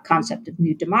concept of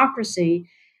new democracy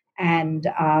and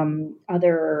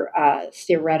other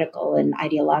theoretical and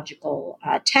ideological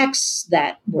texts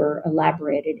that were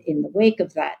elaborated in the wake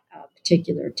of that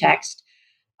particular text.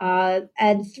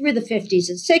 And through the 50s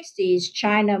and 60s,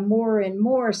 China more and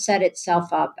more set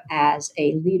itself up as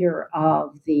a leader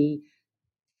of the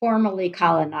formerly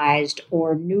colonized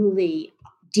or newly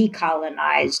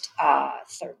decolonized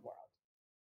third world.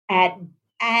 And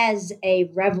as a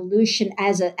revolution,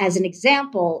 as an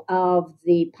example of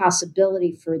the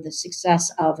possibility for the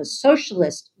success of a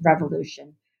socialist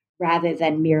revolution rather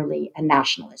than merely a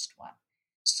nationalist one.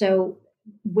 So,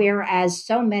 whereas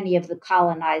so many of the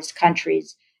colonized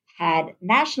countries had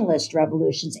nationalist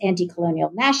revolutions,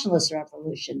 anti-colonial nationalist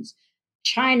revolutions,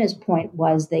 China's point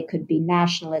was they could be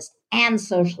nationalist and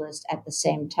socialist at the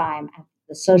same time.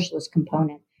 The socialist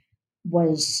component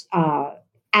was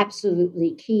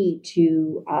absolutely key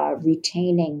to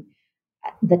retaining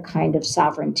the kind of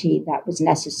sovereignty that was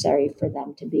necessary for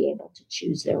them to be able to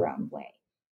choose their own way.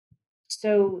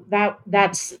 So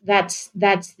that's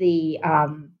the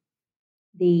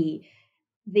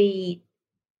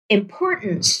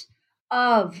importance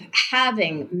of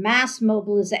having mass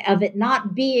mobilization, of it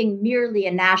not being merely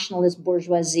a nationalist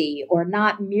bourgeoisie or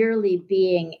not merely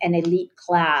being an elite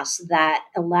class that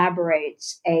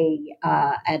elaborates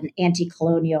an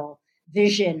anti-colonial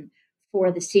vision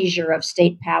for the seizure of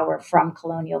state power from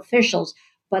colonial officials,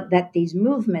 but that these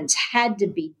movements had to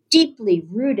be deeply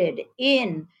rooted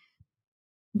in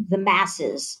the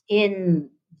masses, in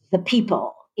the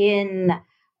people, and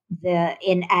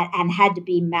had to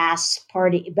be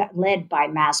led by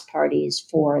mass parties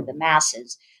for the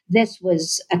masses. This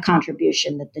was a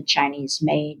contribution that the Chinese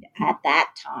made at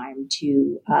that time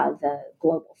to the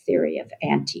global theory of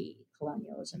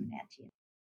anti-colonialism and anti.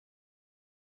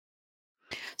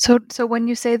 So when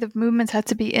you say the movements had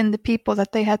to be in the people,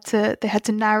 that they had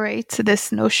to narrate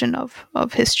this notion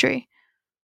of history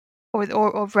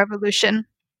or of revolution.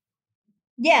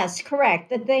 Yes, correct.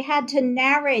 That they had to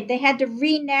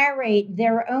re-narrate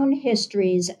their own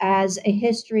histories as a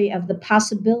history of the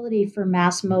possibility for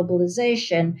mass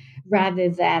mobilization rather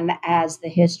than as the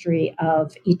history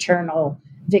of eternal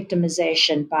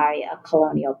victimization by a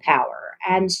colonial power.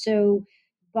 And so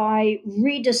by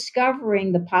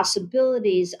rediscovering the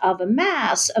possibilities of a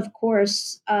mass, of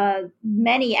course,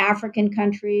 many African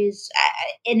countries,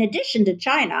 in addition to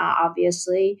China,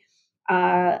 obviously,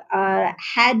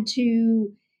 had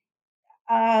to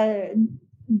uh,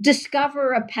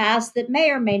 discover a past that may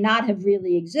or may not have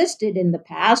really existed in the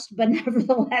past, but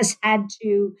nevertheless had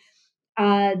to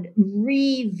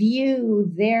review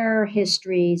their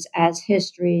histories as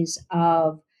histories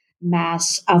of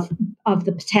of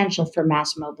the potential for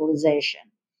mass mobilization.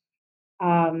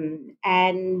 And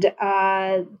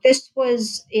this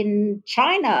was in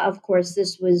China, of course,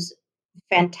 this was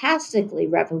fantastically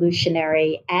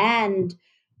revolutionary and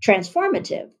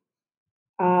transformative,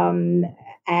 and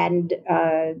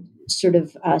sort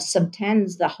of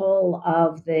subtends the whole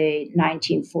of the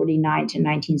 1949 to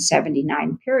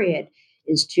 1979 period,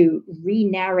 is to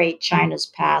re-narrate China's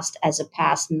past as a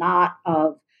past not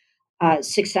of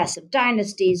successive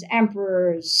dynasties,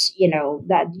 emperors,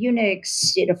 that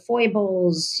eunuchs,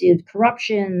 foibles,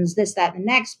 corruptions, this, that, and the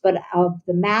next, but of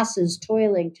the masses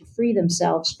toiling to free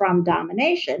themselves from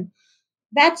domination.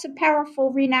 That's a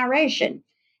powerful re-narration,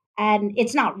 and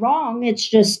it's not wrong. It's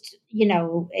just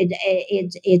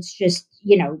it's just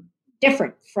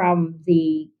different from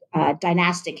the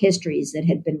dynastic histories that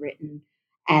had been written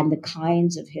and the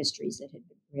kinds of histories that had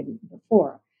been written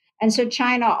before. And so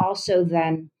China also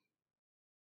then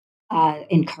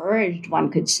encouraged, one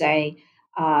could say,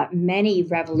 many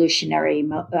revolutionary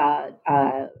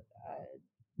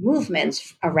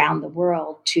movements around the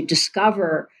world to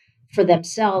discover for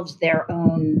themselves their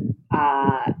own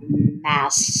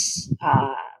mass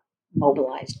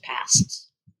mobilized pasts.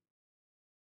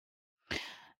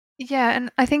 Yeah, and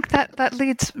I think that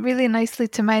leads really nicely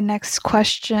to my next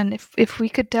question. If we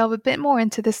could delve a bit more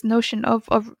into this notion of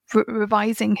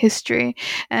revising history,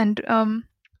 and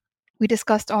we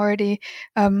discussed already,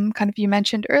 kind of, you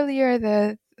mentioned earlier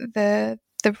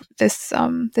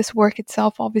this work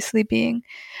itself obviously being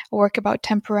a work about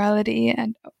temporality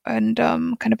and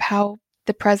kind of how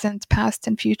the present, past,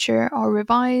 and future are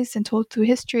revised and told through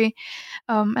history.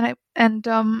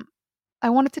 I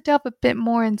wanted to delve a bit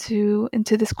more into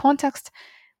this context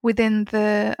within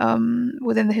the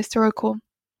historical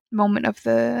moment of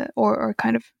the or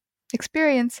kind of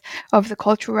experience of the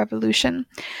Cultural Revolution.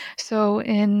 So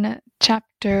in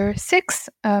chapter 6,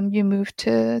 you move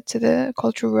to the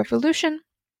Cultural Revolution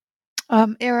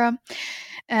era.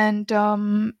 And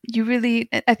you really,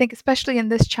 I think, especially in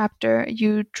this chapter,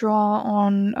 you draw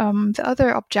on the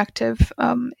other objective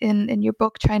in your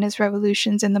book, China's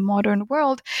Revolutions in the Modern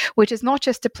World, which is not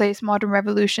just to place modern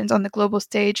revolutions on the global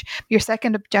stage. Your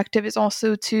second objective is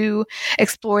also to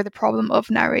explore the problem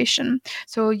of narration.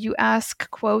 So you ask,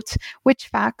 quote, which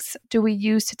facts do we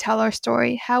use to tell our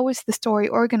story? How is the story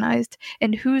organized?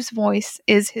 In whose voice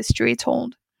is history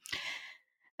told?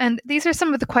 And these are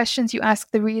some of the questions you ask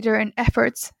the reader in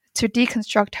efforts to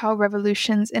deconstruct how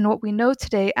revolutions in what we know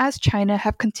today as China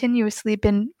have continuously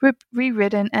been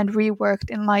rewritten and reworked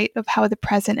in light of how the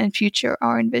present and future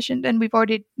are envisioned. And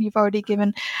you've already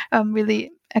given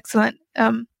really excellent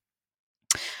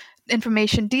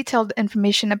detailed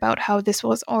information about how this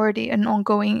was already an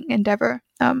ongoing endeavor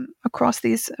across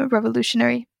these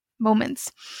revolutionary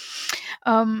moments.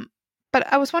 But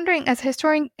I was wondering, as a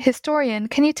historian,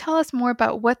 can you tell us more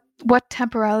about what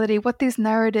temporality, what these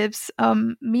narratives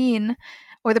mean,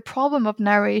 or the problem of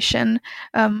narration?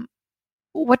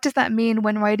 What does that mean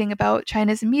when writing about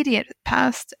China's immediate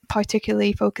past,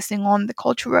 particularly focusing on the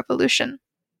Cultural Revolution?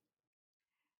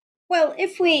 Well,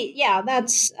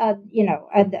 that's a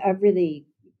really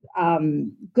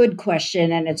good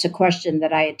question, and it's a question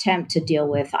that I attempt to deal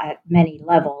with at many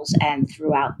levels and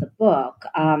throughout the book.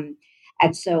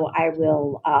 And so I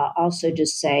will also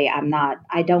just say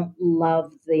I don't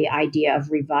love the idea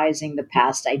of revising the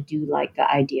past. I do like the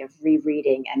idea of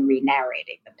rereading and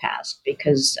re-narrating the past,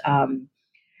 because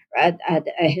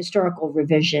a historical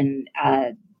revision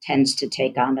tends to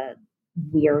take on a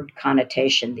weird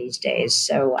connotation these days.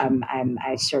 So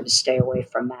I sort of stay away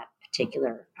from that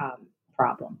particular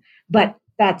problem. But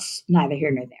that's neither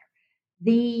here nor there.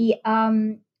 The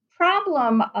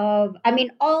problem of, I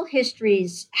mean, all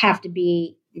histories have to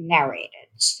be narrated.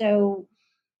 So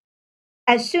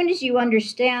as soon as you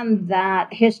understand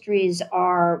that histories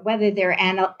are, whether they're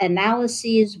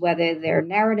analyses, whether they're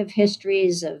narrative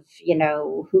histories of,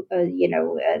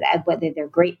 whether they're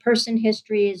great person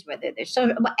histories, whether they're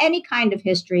any kind of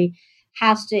history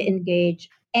has to engage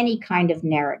any kind of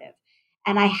narrative.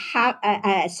 And I have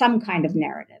some kind of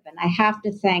narrative. And I have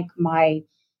to thank my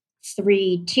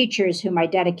three teachers whom I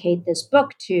dedicate this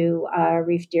book to,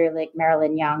 Reef Deerlich,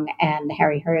 Marilyn Young, and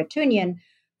Harry Harootunian,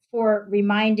 for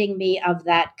reminding me of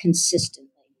that consistently.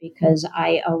 Because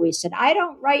I always said, I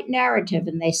don't write narrative.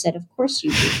 And they said, of course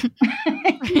you do.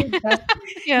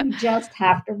 You just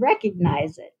have to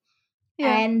recognize it.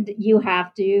 Yeah. And you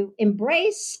have to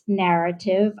embrace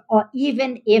narrative,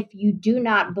 even if you do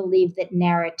not believe that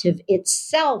narrative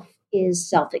itself is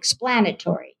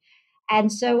self-explanatory.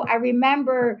 And so I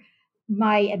remember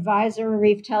my advisor,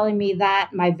 Reef, telling me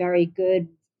that, my very good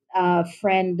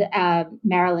friend,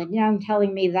 Marilyn Young,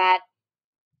 telling me that,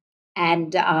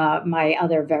 and my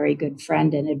other very good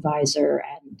friend and advisor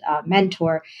and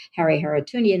mentor, Harry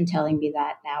Harootunian, telling me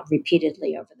that now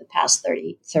repeatedly over the past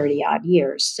 30 odd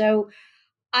years. So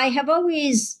I have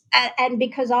always, and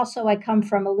because also I come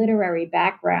from a literary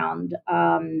background,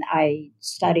 I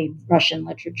studied Russian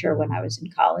literature when I was in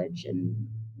college, and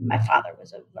my father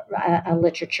was a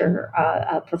literature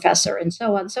professor and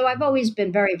so on. So I've always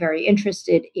been very, very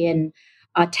interested in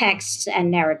texts and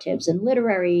narratives and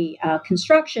literary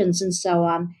constructions and so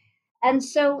on. And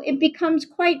so it becomes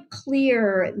quite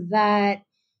clear that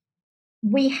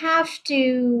we have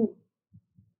to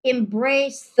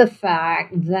embrace the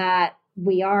fact that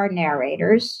we are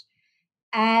narrators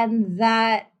and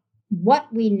that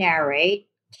what we narrate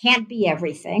can't be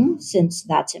everything, since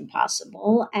that's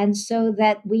impossible. And so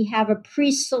that we have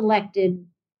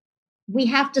we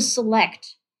have to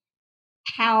select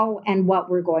how and what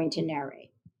we're going to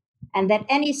narrate. And that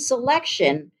any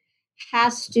selection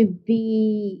has to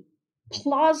be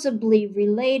plausibly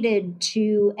related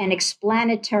to an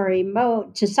explanatory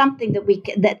mode, to something that we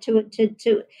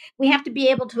have to be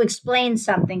able to explain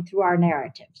something through our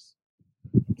narratives.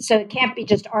 So it can't be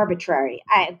just arbitrary,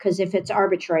 because if it's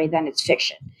arbitrary, then it's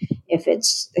fiction. If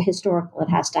it's historical, it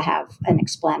has to have an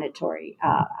explanatory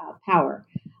power,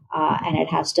 and it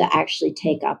has to actually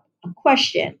take up a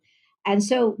question. And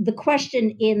so the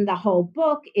question in the whole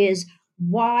book is,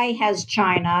 why has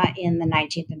China in the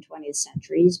 19th and 20th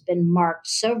centuries been marked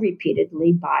so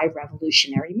repeatedly by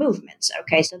revolutionary movements?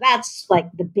 Okay, so that's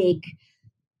like the big,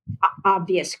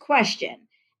 obvious question.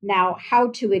 Now,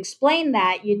 how to explain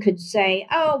that? You could say,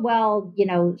 oh, well,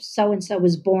 so-and-so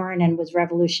was born and was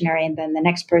revolutionary, and then the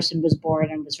next person was born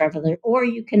and was revolutionary. Or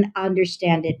you can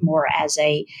understand it more as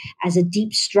a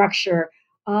deep structure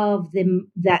of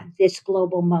this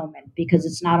global moment, because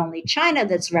it's not only China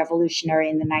that's revolutionary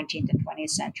in the 19th and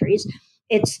 20th centuries,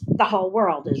 it's the whole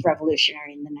world is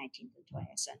revolutionary in the 19th and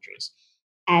 20th centuries.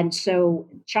 And so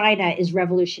China is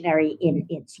revolutionary in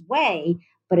its way,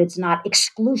 but it's not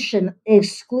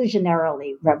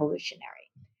exclusionarily revolutionary.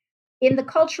 In the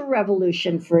Cultural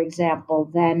Revolution, for example,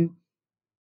 then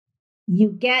you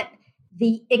get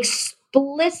the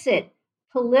explicit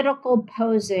political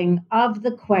posing of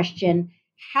the question,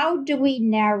 how do we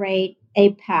narrate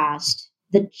a past,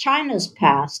 the China's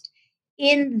past,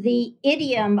 in the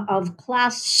idiom of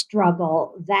class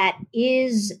struggle that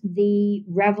is the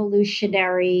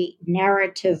revolutionary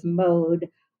narrative mode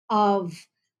of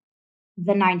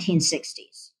the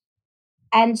 1960s.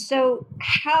 And so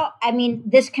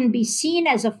this can be seen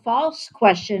as a false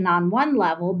question on one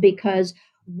level, because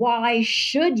why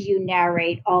should you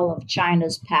narrate all of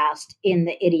China's past in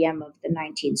the idiom of the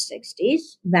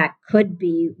 1960s? That could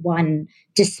be one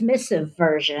dismissive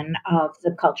version of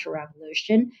the Cultural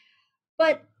Revolution.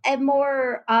 But a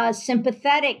more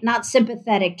sympathetic, not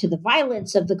sympathetic to the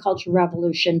violence of the Cultural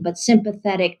Revolution, but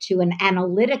sympathetic to an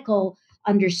analytical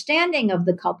understanding of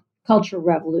the Cultural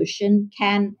Revolution,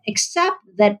 can accept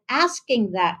that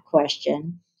asking that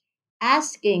question,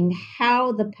 asking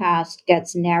how the past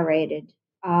gets narrated,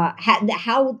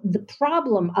 how the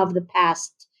problem of the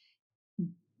past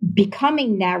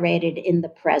becoming narrated in the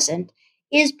present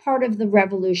is part of the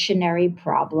revolutionary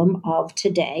problem of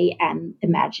today and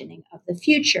imagining of the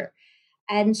future.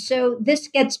 And so this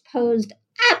gets posed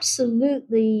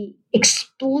absolutely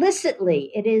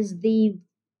explicitly. It is the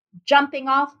jumping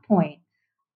off point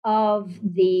of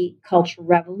the Cultural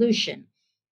Revolution.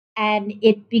 and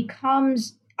it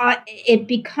becomes a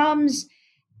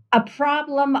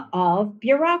problem of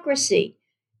bureaucracy.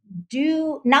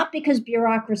 Not because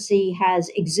bureaucracy has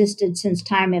existed since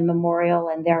time immemorial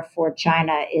and therefore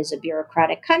China is a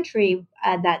bureaucratic country,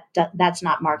 that's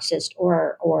not Marxist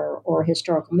or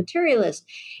historical materialist.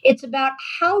 It's about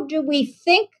how do we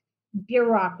think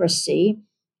bureaucracy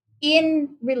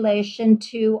in relation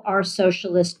to our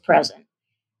socialist present.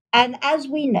 And as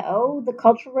we know, the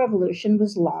Cultural Revolution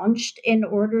was launched in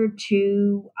order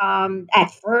to,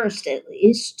 at first at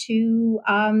least, to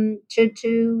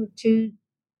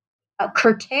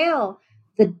curtail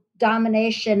the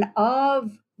domination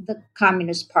of the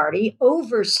Communist Party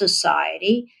over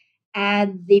society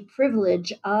and the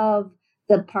privilege of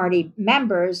the party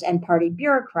members and party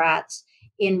bureaucrats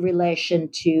in relation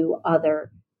to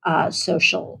other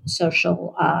social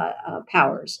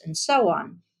powers and so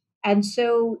on. And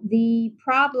so the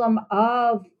problem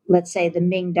of, let's say, the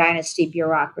Ming Dynasty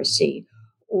bureaucracy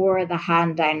or the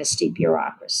Han Dynasty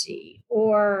bureaucracy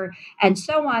or and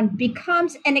so on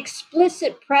becomes an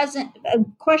explicit present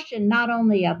question not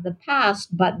only of the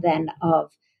past, but then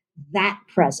of that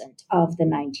present of the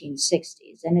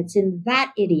 1960s. And it's in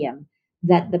that idiom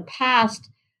that the past,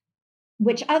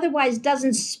 which otherwise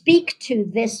doesn't speak to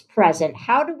this present,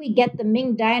 how do we get the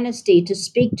Ming Dynasty to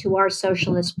speak to our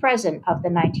socialist present of the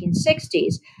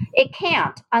 1960s? It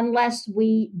can't unless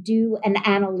we do an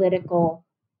analytical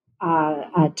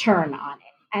turn on it.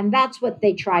 And that's what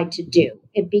they tried to do.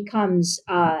 It becomes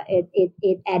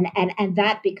and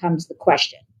that becomes the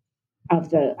question of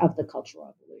the Cultural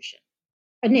Revolution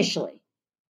initially.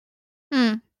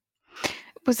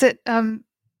 Was it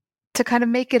to kind of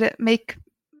make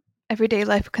everyday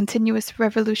life a continuous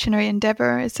revolutionary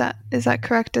endeavor? Is that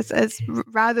correct? As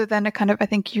rather than a kind of, I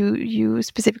think you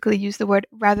specifically use the word,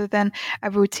 rather than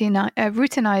a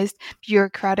routinized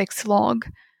bureaucratic slog.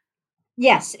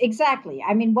 Yes, exactly.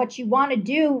 I mean, what you want to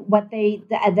do, what they've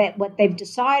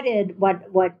decided, what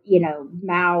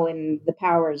Mao and the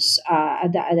powers, how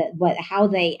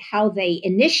they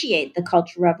initiate the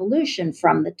Cultural Revolution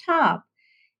from the top,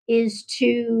 is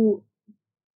to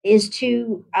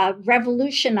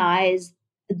revolutionize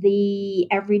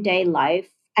the everyday life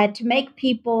and to make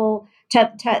people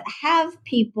to have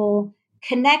people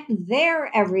connect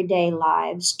their everyday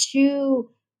lives to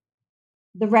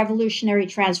the revolutionary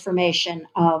transformation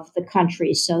of the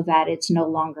country so that it's no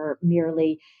longer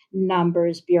merely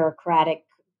numbers, bureaucratic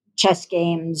chess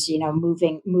games,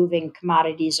 moving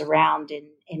commodities around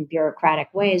in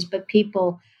bureaucratic ways, but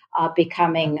people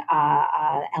becoming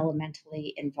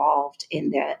elementally involved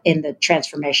in the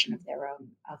transformation of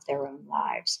their own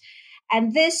lives.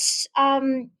 And this,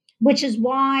 which is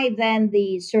why then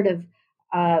the sort of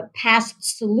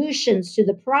past solutions to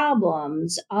the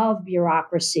problems of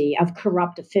bureaucracy, of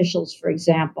corrupt officials, for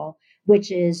example, which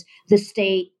is the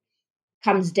state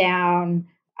comes down,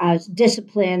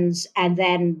 disciplines, and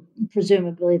then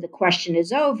presumably the question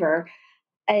is over,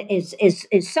 is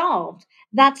solved.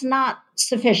 That's not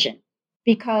sufficient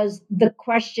because the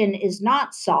question is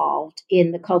not solved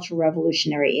in the Cultural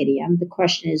Revolutionary idiom. The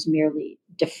question is merely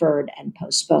deferred and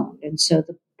postponed. And so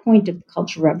the point of the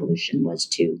Cultural Revolution was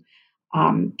to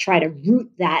try to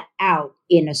root that out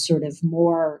in a sort of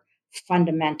more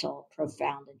fundamental,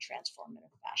 profound, and transformative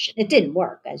fashion. It didn't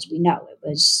work, as we know. It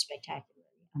was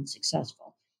spectacularly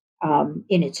unsuccessful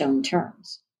in its own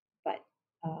terms. But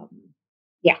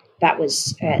that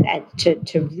was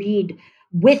to read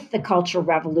with the Cultural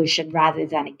Revolution rather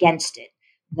than against it.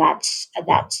 That's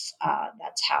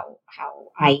how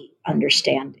I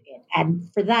understand it.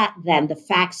 And for that, then the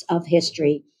facts of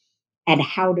history and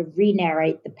how to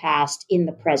re-narrate the past in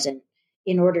the present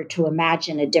in order to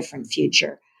imagine a different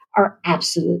future are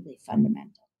absolutely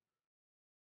fundamental.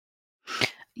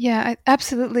 Yeah,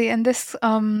 absolutely. And this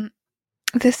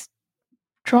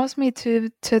draws me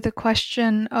to the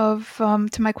question of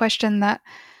to my question that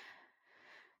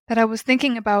I was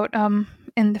thinking about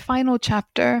in the final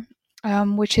chapter,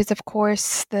 which is, of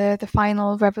course, the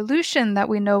final revolution that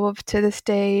we know of to this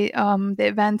day, the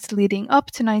events leading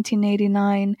up to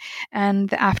 1989 and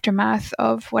the aftermath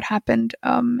of what happened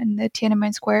in the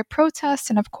Tiananmen Square protests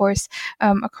and, of course,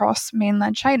 across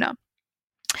mainland China.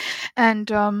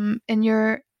 And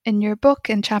in your book,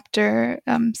 in chapter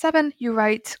 7, you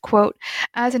write, quote,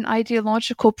 "As an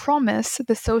ideological promise,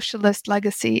 the socialist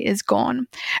legacy is gone.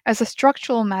 As a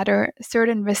structural matter,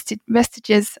 certain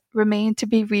vestiges remain to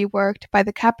be reworked by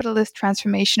the capitalist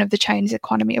transformation of the Chinese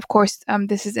economy." Of course,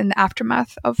 this is in the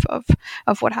aftermath of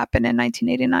what happened in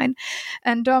 1989.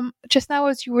 And just now,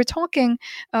 as you were talking,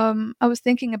 I was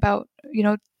thinking about,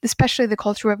 especially the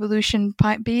Cultural Revolution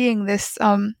being this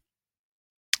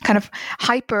kind of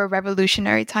hyper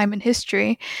revolutionary time in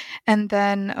history, and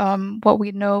then what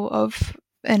we know of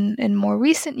in more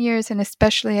recent years, and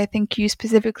especially I think you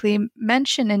specifically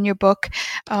mention in your book,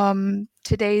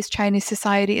 today's Chinese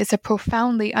society is a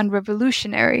profoundly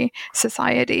unrevolutionary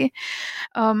society.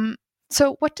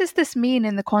 So what does this mean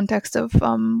in the context of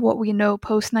what we know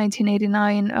post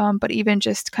 1989, but even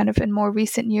just kind of in more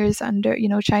recent years under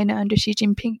China under Xi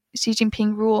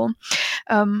Jinping rule?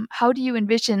 How do you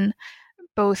envision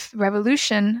both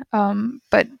revolution,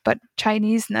 but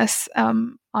Chineseness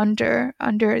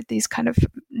under these kind of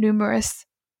numerous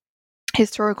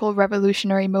historical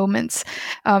revolutionary moments?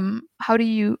 How do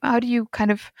you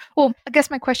kind of? Well, I guess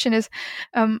my question is,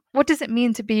 what does it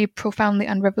mean to be profoundly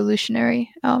unrevolutionary?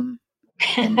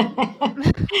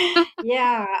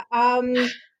 Yeah.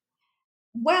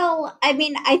 Well, I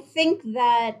mean, I think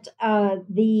that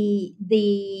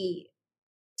the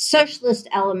socialist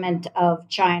element of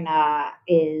China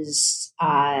is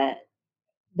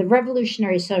the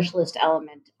revolutionary socialist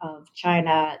element of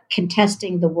China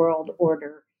contesting the world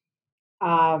order.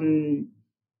 The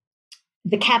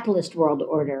capitalist world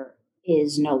order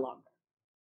is no longer.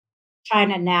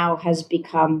 China now has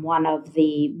become one of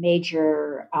the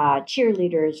major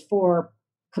cheerleaders for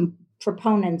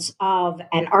proponents of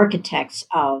and architects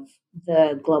of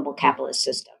the global capitalist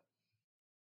system.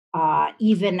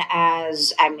 Even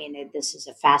as, I mean, this is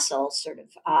a facile sort of,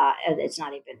 it's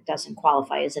not even, doesn't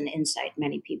qualify as an insight.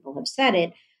 Many people have said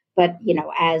it, but,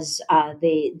 as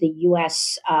the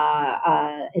U.S.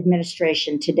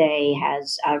 Administration today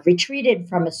has retreated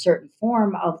from a certain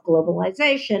form of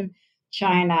globalization,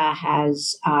 China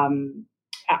has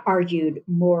argued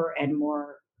more and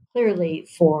more clearly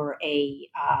for a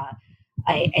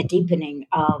deepening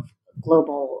of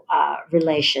global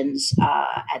relations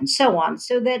and so on.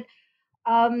 So that,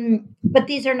 but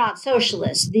these are not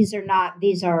socialists. These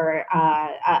are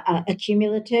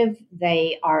accumulative.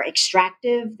 They are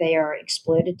extractive. They are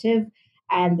exploitative,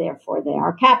 and therefore they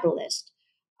are capitalist.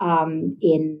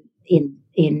 In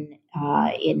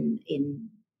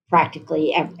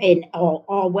practically in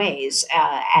all ways,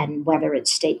 and whether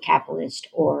it's state capitalist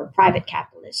or private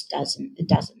capitalist doesn't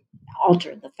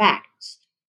alter the facts.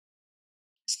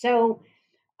 So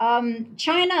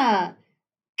China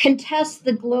contests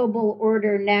the global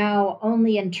order now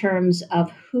only in terms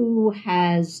of who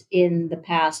has in the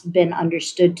past been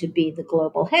understood to be the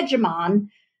global hegemon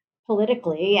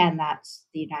politically, and that's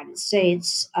the United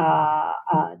States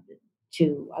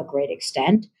to a great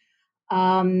extent,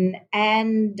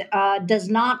 and does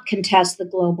not contest the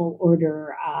global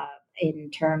order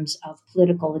in terms of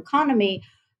political economy,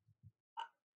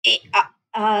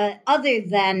 other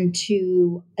than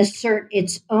to assert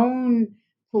its own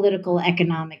political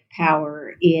economic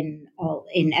power in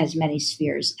as many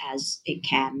spheres as it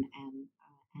can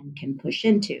and can push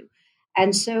into.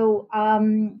 And so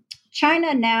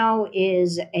China now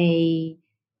is a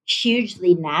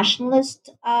hugely nationalist.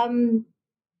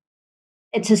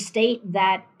 It's a state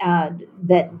that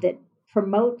that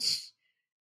promotes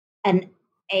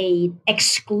a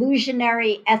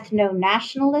exclusionary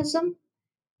ethno-nationalism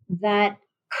that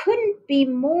couldn't be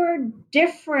more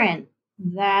different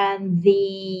than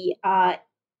the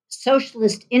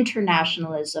socialist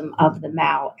internationalism of the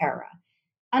Mao era.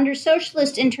 Under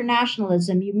socialist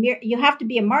internationalism, you have to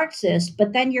be a Marxist,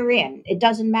 but then you're in. It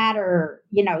doesn't matter,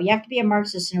 you have to be a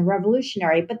Marxist and a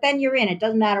revolutionary, but then you're in. It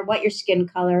doesn't matter what your skin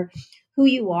color, who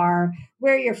you are,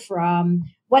 where you're from,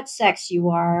 what sex you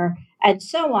are, and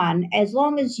so on. As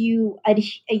long as you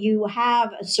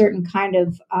have a certain kind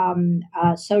of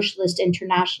socialist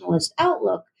internationalist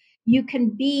outlook, you can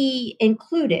be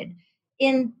included.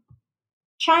 In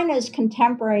China's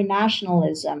contemporary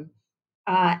nationalism,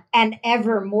 and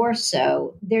ever more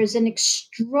so, there's an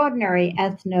extraordinary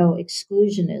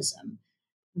ethno-exclusionism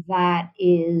that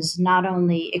is not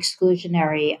only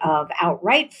exclusionary of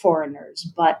outright foreigners,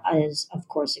 but is, of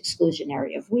course,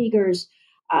 exclusionary of Uyghurs,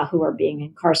 who are being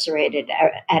incarcerated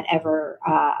at ever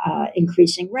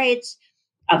increasing rates,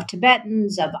 of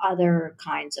Tibetans, of other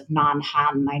kinds of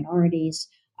non-Han minorities,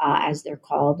 as they're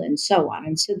called, and so on.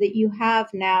 And so that you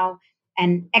have now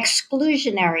an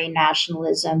exclusionary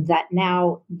nationalism that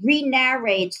now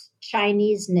re-narrates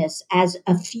Chineseness as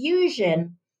a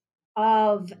fusion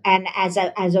of, and as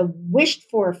a wished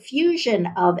for fusion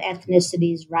of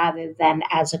ethnicities rather than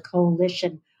as a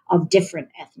coalition of different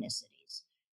ethnicities.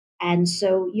 And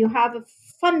so you have a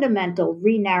fundamental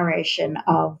re-narration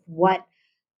of what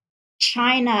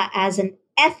China as an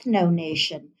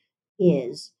ethno-nation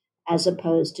is, as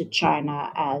opposed to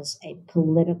China as a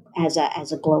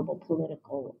global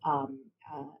political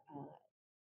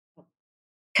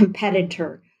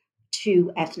competitor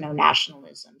to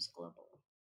ethno-nationalisms globally.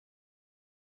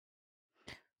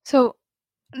 So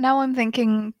now I'm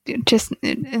thinking, just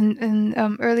in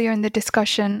earlier in the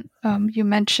discussion, you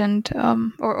mentioned,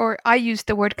 or I used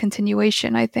the word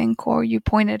continuation, I think, or you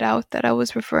pointed out that I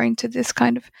was referring to this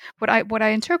kind of what I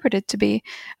interpreted to be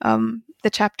the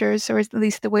chapters, or at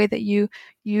least the way that you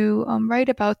write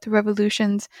about the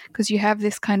revolutions, because you have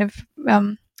this kind of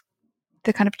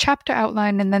the kind of chapter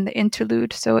outline and then the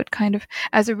interlude. So it kind of,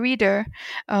 as a reader,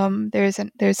 there's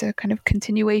a kind of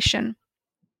continuation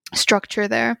structure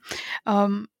there.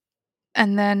 And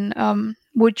then,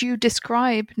 would you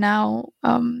describe now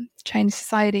Chinese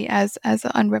society as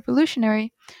an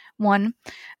unrevolutionary one,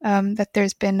 that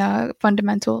there's been a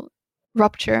fundamental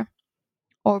rupture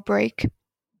or break?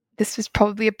 This is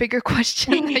probably a bigger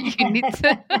question that you need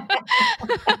to,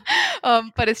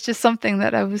 but it's just something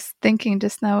that I was thinking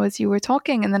just now as you were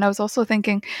talking, and then I was also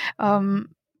thinking,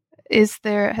 has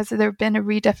there been a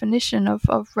redefinition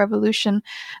of revolution?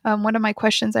 One of my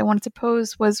questions I wanted to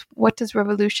pose was, what does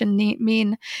revolution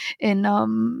mean in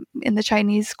the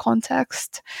Chinese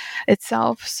context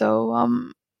itself?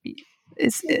 So,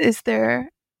 is there,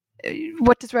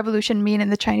 what does revolution mean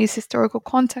in the Chinese historical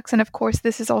context? And of course,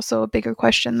 this is also a bigger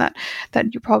question that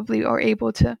you probably are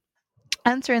able to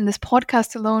answer in this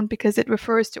podcast alone, because it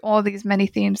refers to all these many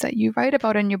themes that you write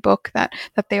about in your book, that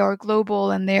they are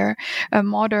global and they're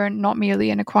modern, not merely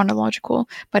in a chronological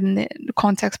but in the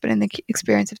context, but in the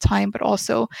experience of time. But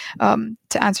also,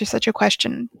 to answer such a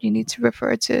question, you need to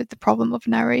refer to the problem of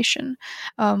narration.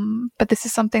 But this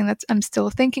is something that I'm still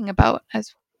thinking about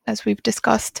as we've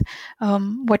discussed.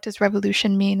 What does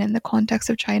revolution mean in the context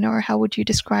of China, or how would you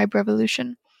describe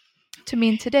revolution to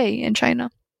mean today in China?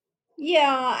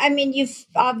 Yeah, I mean, you've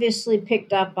obviously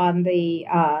picked up on the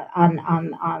on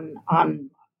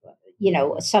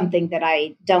something that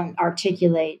I don't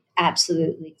articulate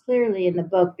absolutely clearly in the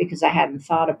book, because I hadn't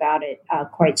thought about it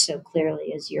quite so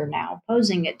clearly as you're now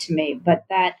posing it to me. But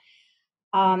that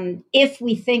if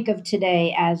we think of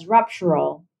today as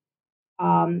ruptural,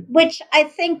 which I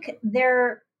think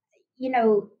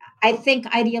I think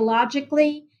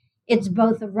ideologically, it's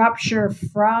both a rupture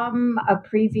from a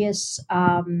previous,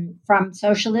 from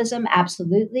socialism.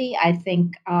 Absolutely. I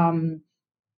think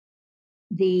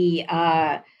the,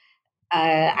 I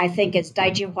think it's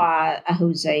Dai Jinhua,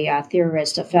 who's a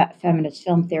theorist, a feminist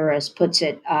film theorist, puts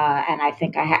it, and I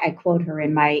think I quote her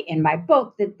in my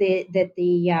book, that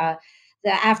the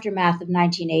aftermath of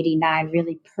 1989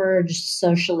 really purged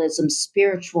socialism's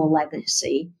spiritual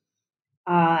legacy.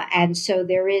 And so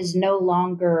there is no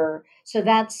longer, so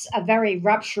that's a very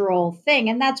ruptural thing.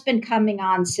 And that's been coming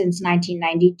on since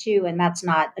 1992. And that's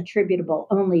not attributable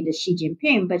only to Xi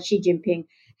Jinping, but Xi Jinping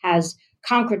has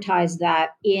concretized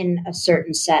that in a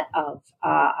certain set of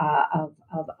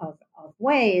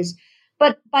ways.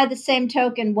 But by the same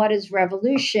token, what is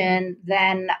revolution?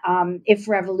 Then, if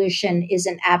revolution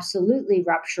isn't absolutely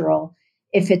ruptural,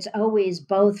 if it's always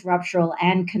both ruptural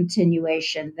and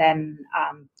continuation, then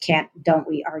don't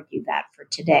we argue that for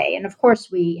today? And of course,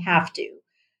 we have to.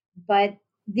 But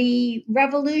the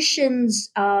revolutions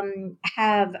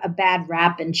have a bad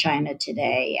rap in China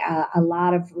today. A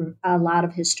lot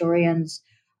of historians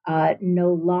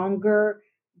no longer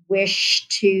wish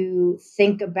to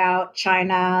think about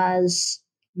China's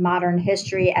modern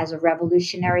history as a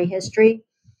revolutionary history.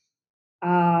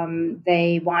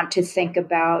 They want to think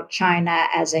about China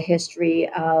as a history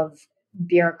of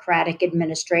bureaucratic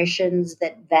administrations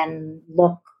that then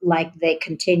look like they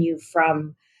continue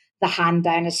from the Han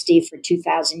Dynasty for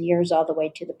 2,000 years all the way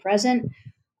to the present.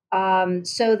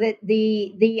 So that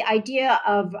the idea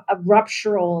of a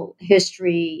ruptural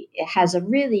history has a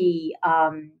really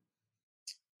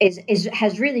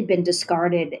has really been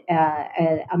discarded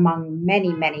among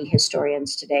many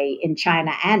historians today in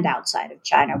China and outside of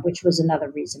China, which was another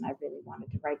reason I really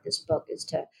wanted to write this book, is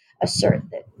to assert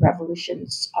that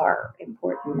revolutions are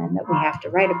important and that we have to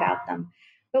write about them.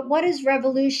 But what is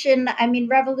revolution? I mean,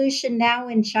 revolution now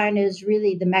in China is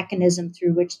really the mechanism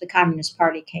through which the Communist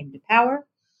Party came to power.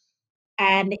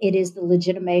 And it is the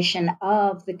legitimation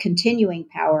of the continuing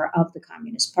power of the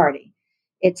Communist Party.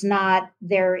 It's not,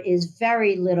 there is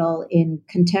very little in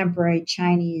contemporary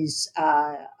Chinese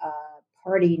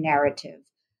party narrative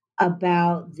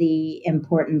about the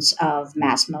importance of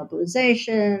mass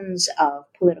mobilizations, of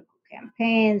political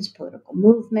campaigns, political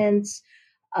movements,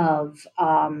 of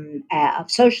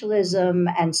socialism,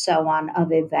 and so on,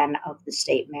 other than of the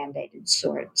state mandated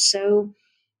sort. So,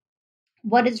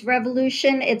 what is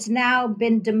revolution? It's now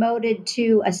been demoted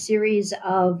to a series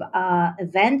of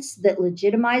events that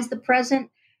legitimize the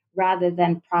present rather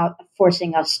than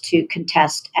forcing us to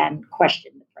contest and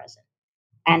question the present.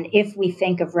 And if we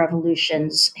think of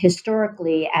revolutions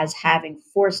historically as having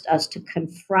forced us to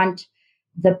confront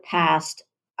the past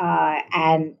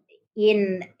and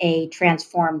in a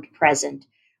transformed present,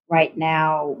 right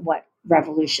now, what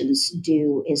revolutions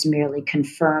do is merely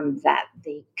confirm that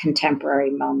the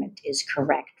contemporary moment is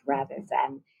correct rather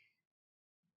than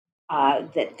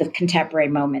that the contemporary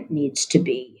moment needs to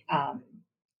be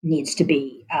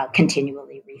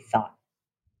continually rethought.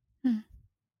 Hmm.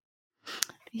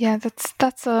 Yeah, that's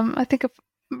I think a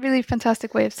really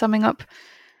fantastic way of summing up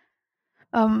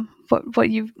what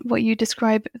you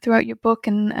describe throughout your book,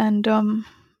 and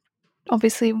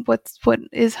obviously what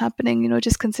is happening.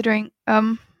 Just considering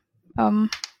um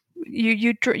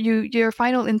your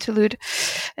final interlude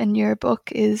in your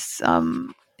book is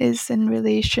in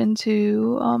relation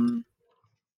to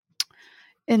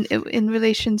in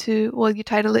relation to, well, you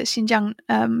title it Xinjiang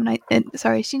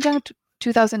Xinjiang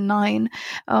 2009,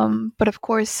 but of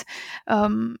course,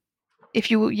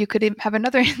 if you could have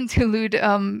another interlude,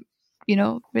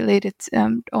 related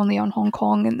only on Hong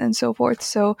Kong and so forth.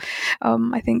 So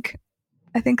I think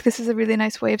this is a really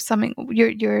nice way of summing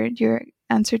your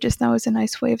answer just now is a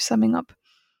nice way of summing up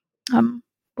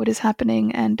what is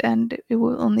happening, and it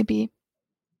will only be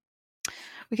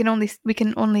we can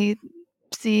only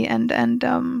see and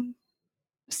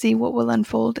see what will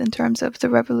unfold in terms of the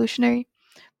revolutionary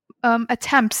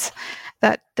attempts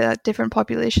that the different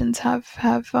populations have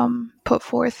put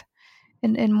forth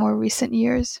in more recent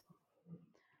years.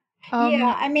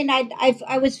 Yeah, I mean,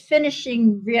 I was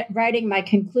finishing writing my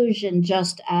conclusion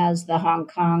just as the Hong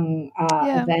Kong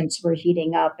Yeah, events were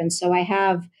heating up, and so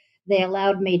they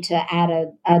allowed me to add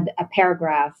a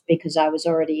paragraph because I was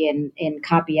already in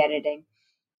copy editing,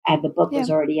 and the book yeah,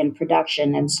 was already in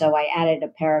production, and so I added a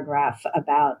paragraph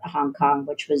about Hong Kong,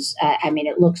 which was, I mean,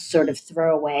 it looks sort of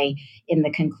throwaway in the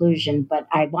conclusion, but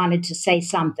I wanted to say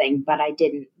something, but I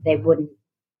didn't. They wouldn't.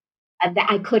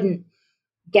 I couldn't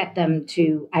get them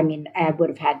to. I mean, they would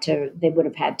have had to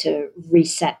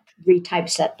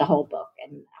retypeset the whole book,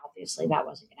 and obviously that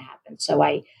wasn't going to happen. So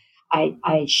I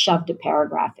shoved a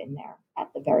paragraph in there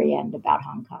at the very end about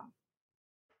Hong Kong.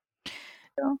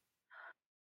 so,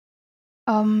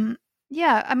 um,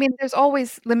 yeah. I mean, there's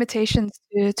always limitations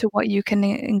to what you can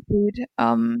include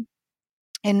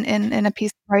in a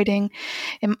piece of writing,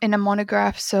 in a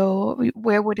monograph. So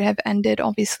where would it have ended?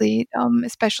 Obviously,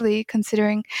 especially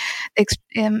considering the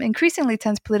increasingly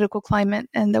tense political climate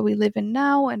and that we live in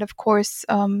now, and of course,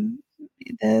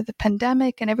 the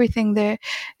pandemic and everything there,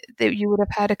 that you would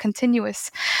have had a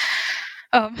continuous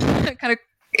kind of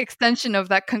extension of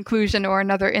that conclusion or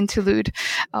another interlude.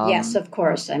 Yes, of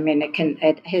course. I mean,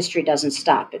 history doesn't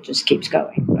stop; it just keeps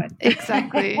going. But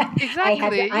Exactly,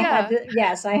 exactly, yeah.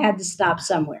 yes, I had to stop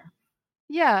somewhere.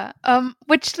 Yeah,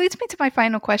 which leads me to my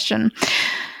final question.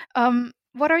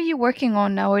 What are you working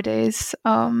on nowadays?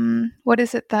 What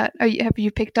is it that have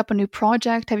you picked up a new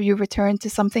project? Have you returned to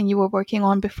something you were working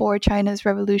on before China's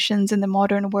revolutions in the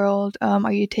modern world?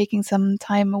 Are you taking some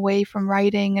time away from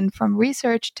writing and from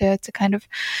research to kind of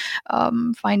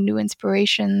find new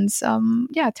inspirations?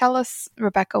 Yeah, tell us,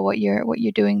 Rebecca, what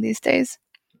you're doing these days.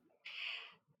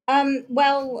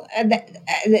 Well,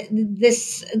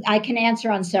 this I can answer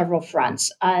on several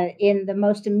fronts. In the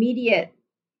most immediate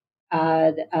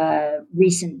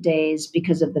recent days,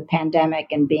 because of the pandemic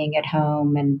and being at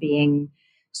home and being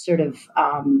sort of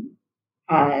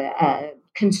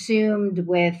consumed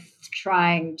with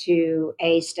trying to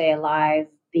stay alive,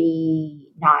 b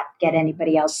not get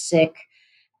anybody else sick,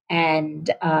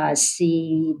 and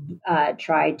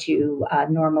try to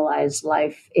normalize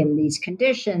life in these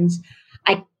conditions.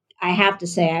 I I have to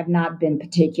say I've not been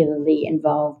particularly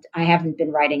involved. I haven't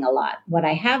been writing a lot. What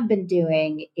I have been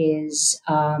doing is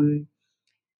a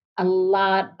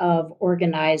lot of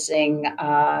organizing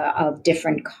of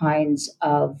different kinds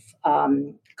of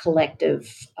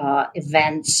collective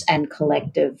events and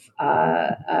collective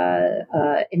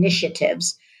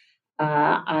initiatives.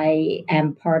 I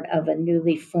am part of a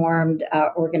newly formed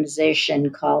organization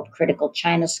called Critical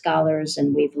China Scholars,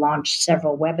 and we've launched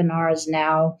several webinars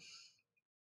now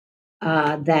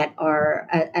that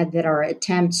are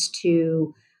attempts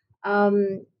to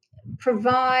um,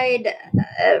 provide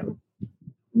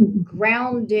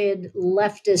grounded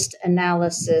leftist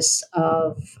analysis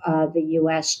of the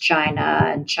U.S.,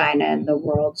 China and the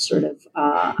world sort of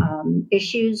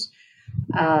issues.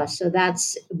 So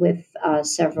that's with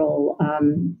several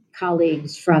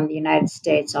colleagues from the United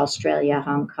States, Australia,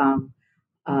 Hong Kong,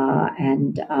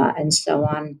 and so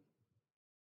on.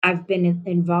 I've been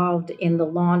involved in the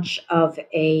launch of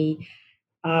a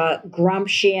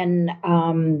Gramscian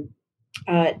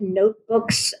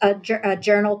notebooks, a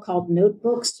journal called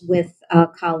Notebooks with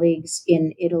colleagues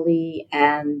in Italy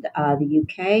and the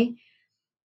UK.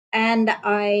 And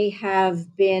I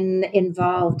have been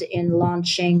involved in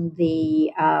launching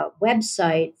the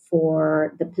website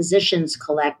for the Positions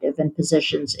Collective. And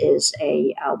Positions is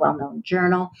a well known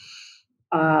journal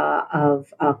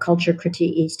of culture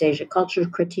critique, East Asia culture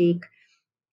critique.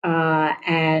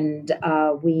 And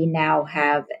we now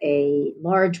have a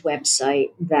large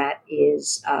website that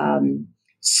is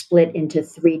split into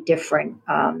three different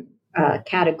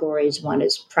categories. One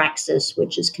is Praxis,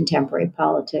 which is contemporary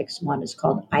politics. One is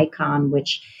called Icon,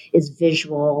 which is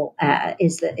visual,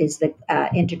 is the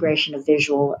integration of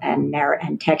visual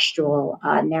and textual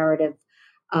narrative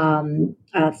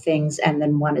things. And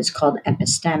then one is called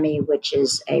Episteme, which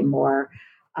is a more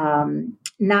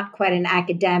not quite an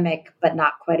academic, but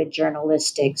not quite a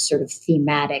journalistic sort of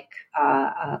thematic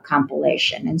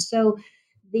compilation. And so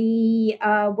the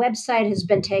website has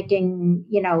been taking,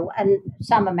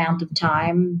 some amount of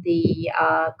time. The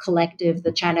collective,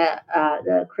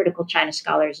 the Critical China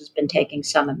Scholars, has been taking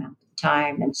some amount of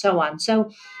time, and so on. So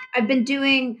I've been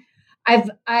doing.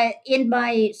 In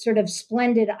my sort of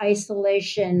splendid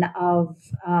isolation of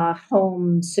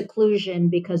home seclusion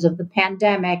because of the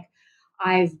pandemic,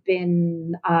 I've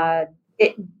been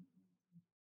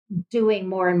doing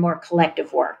more and more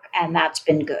collective work, and that's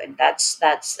been good. That's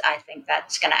I think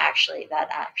that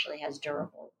actually has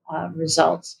durable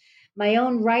results. My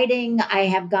own writing, I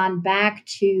have gone back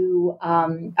to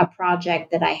a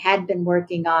project that I had been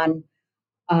working on,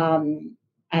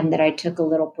 and that I took a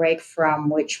little break from,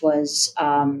 which was,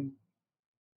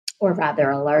 or rather,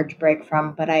 a large break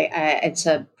from. But it's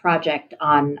a project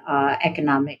on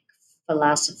economic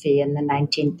philosophy in the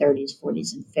 1930s,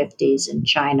 40s, and 50s in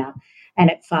China. And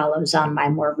it follows on my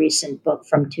more recent book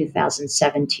from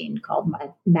 2017 called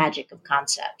Magic of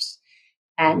Concepts.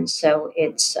 And so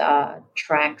it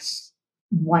tracks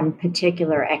one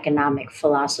particular economic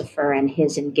philosopher and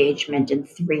his engagement in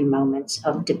three moments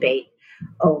of debate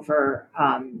over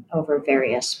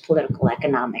various political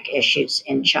economic issues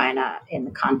in China in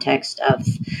the context of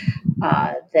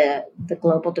the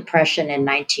global depression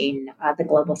the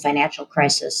global financial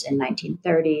crisis in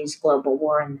 1930s, global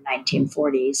war in the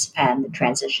 1940s, and the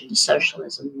transition to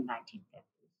socialism in the 1950s.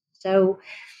 So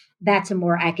that's a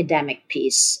more academic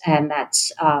piece, and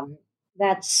that's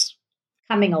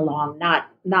coming along,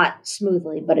 not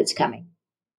smoothly, but it's coming.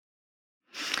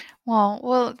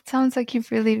 Well, it sounds like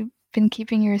you've really been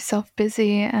keeping yourself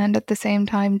busy and at the same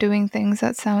time doing things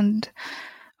that sound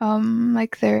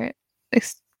like they're,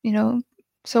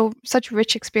 so such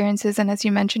rich experiences. And as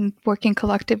you mentioned, working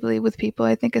collectively with people,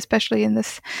 I think especially in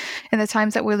the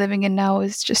times that we're living in now,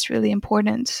 is just really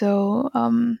important. So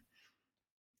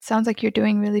sounds like you're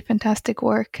doing really fantastic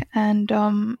work, and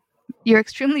you're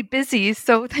extremely busy.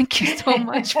 So thank you so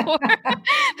much for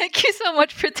thank you so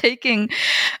much for taking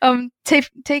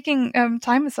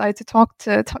time aside to talk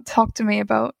to me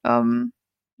about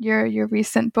your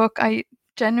recent book. I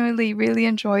genuinely really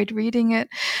enjoyed reading it.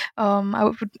 I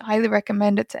would highly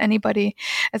recommend it to anybody,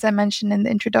 as I mentioned in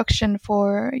the introduction,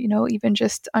 for even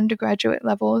just undergraduate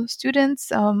level students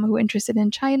who are interested in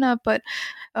China, but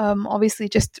obviously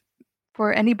just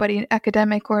for anybody,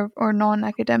 academic or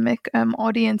non-academic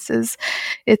audiences.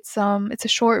 It's a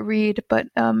short read, but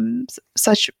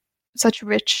such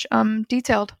rich,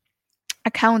 detailed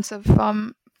accounts of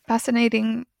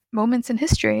fascinating moments in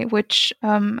history, which,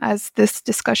 as this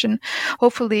discussion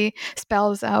hopefully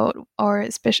spells out, or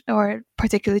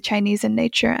particularly Chinese in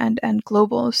nature and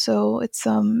global. So it's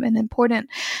an important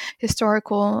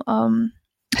historical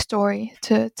story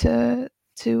to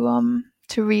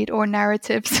read, or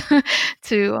narratives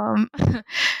to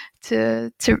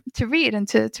read and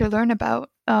to learn about.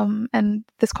 And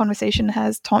this conversation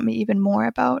has taught me even more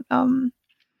about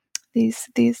this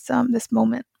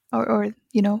moment, or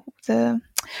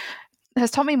has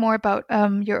taught me more about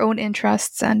your own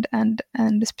interests and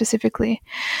specifically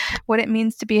what it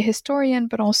means to be a historian,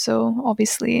 but also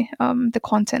obviously the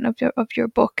content of your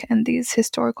book and these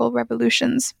historical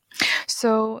revolutions.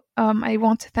 So I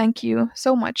want to thank you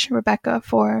so much, Rebecca,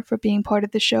 for being part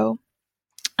of the show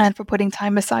and for putting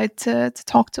time aside to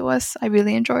talk to us. I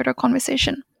really enjoyed our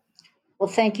conversation. Well,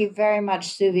 thank you very much,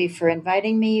 Suvi, for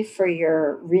inviting me, for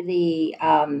your really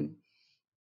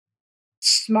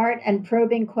smart and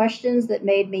probing questions that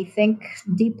made me think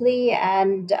deeply,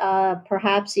 and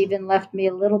perhaps even left me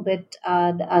a little bit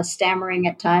stammering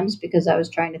at times because I was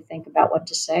trying to think about what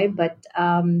to say. But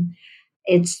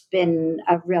it's been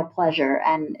a real pleasure,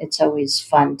 and it's always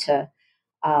fun to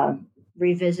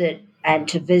revisit and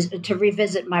to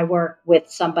revisit my work with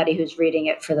somebody who's reading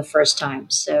it for the first time.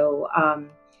 So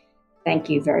thank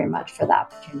you very much for the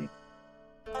opportunity.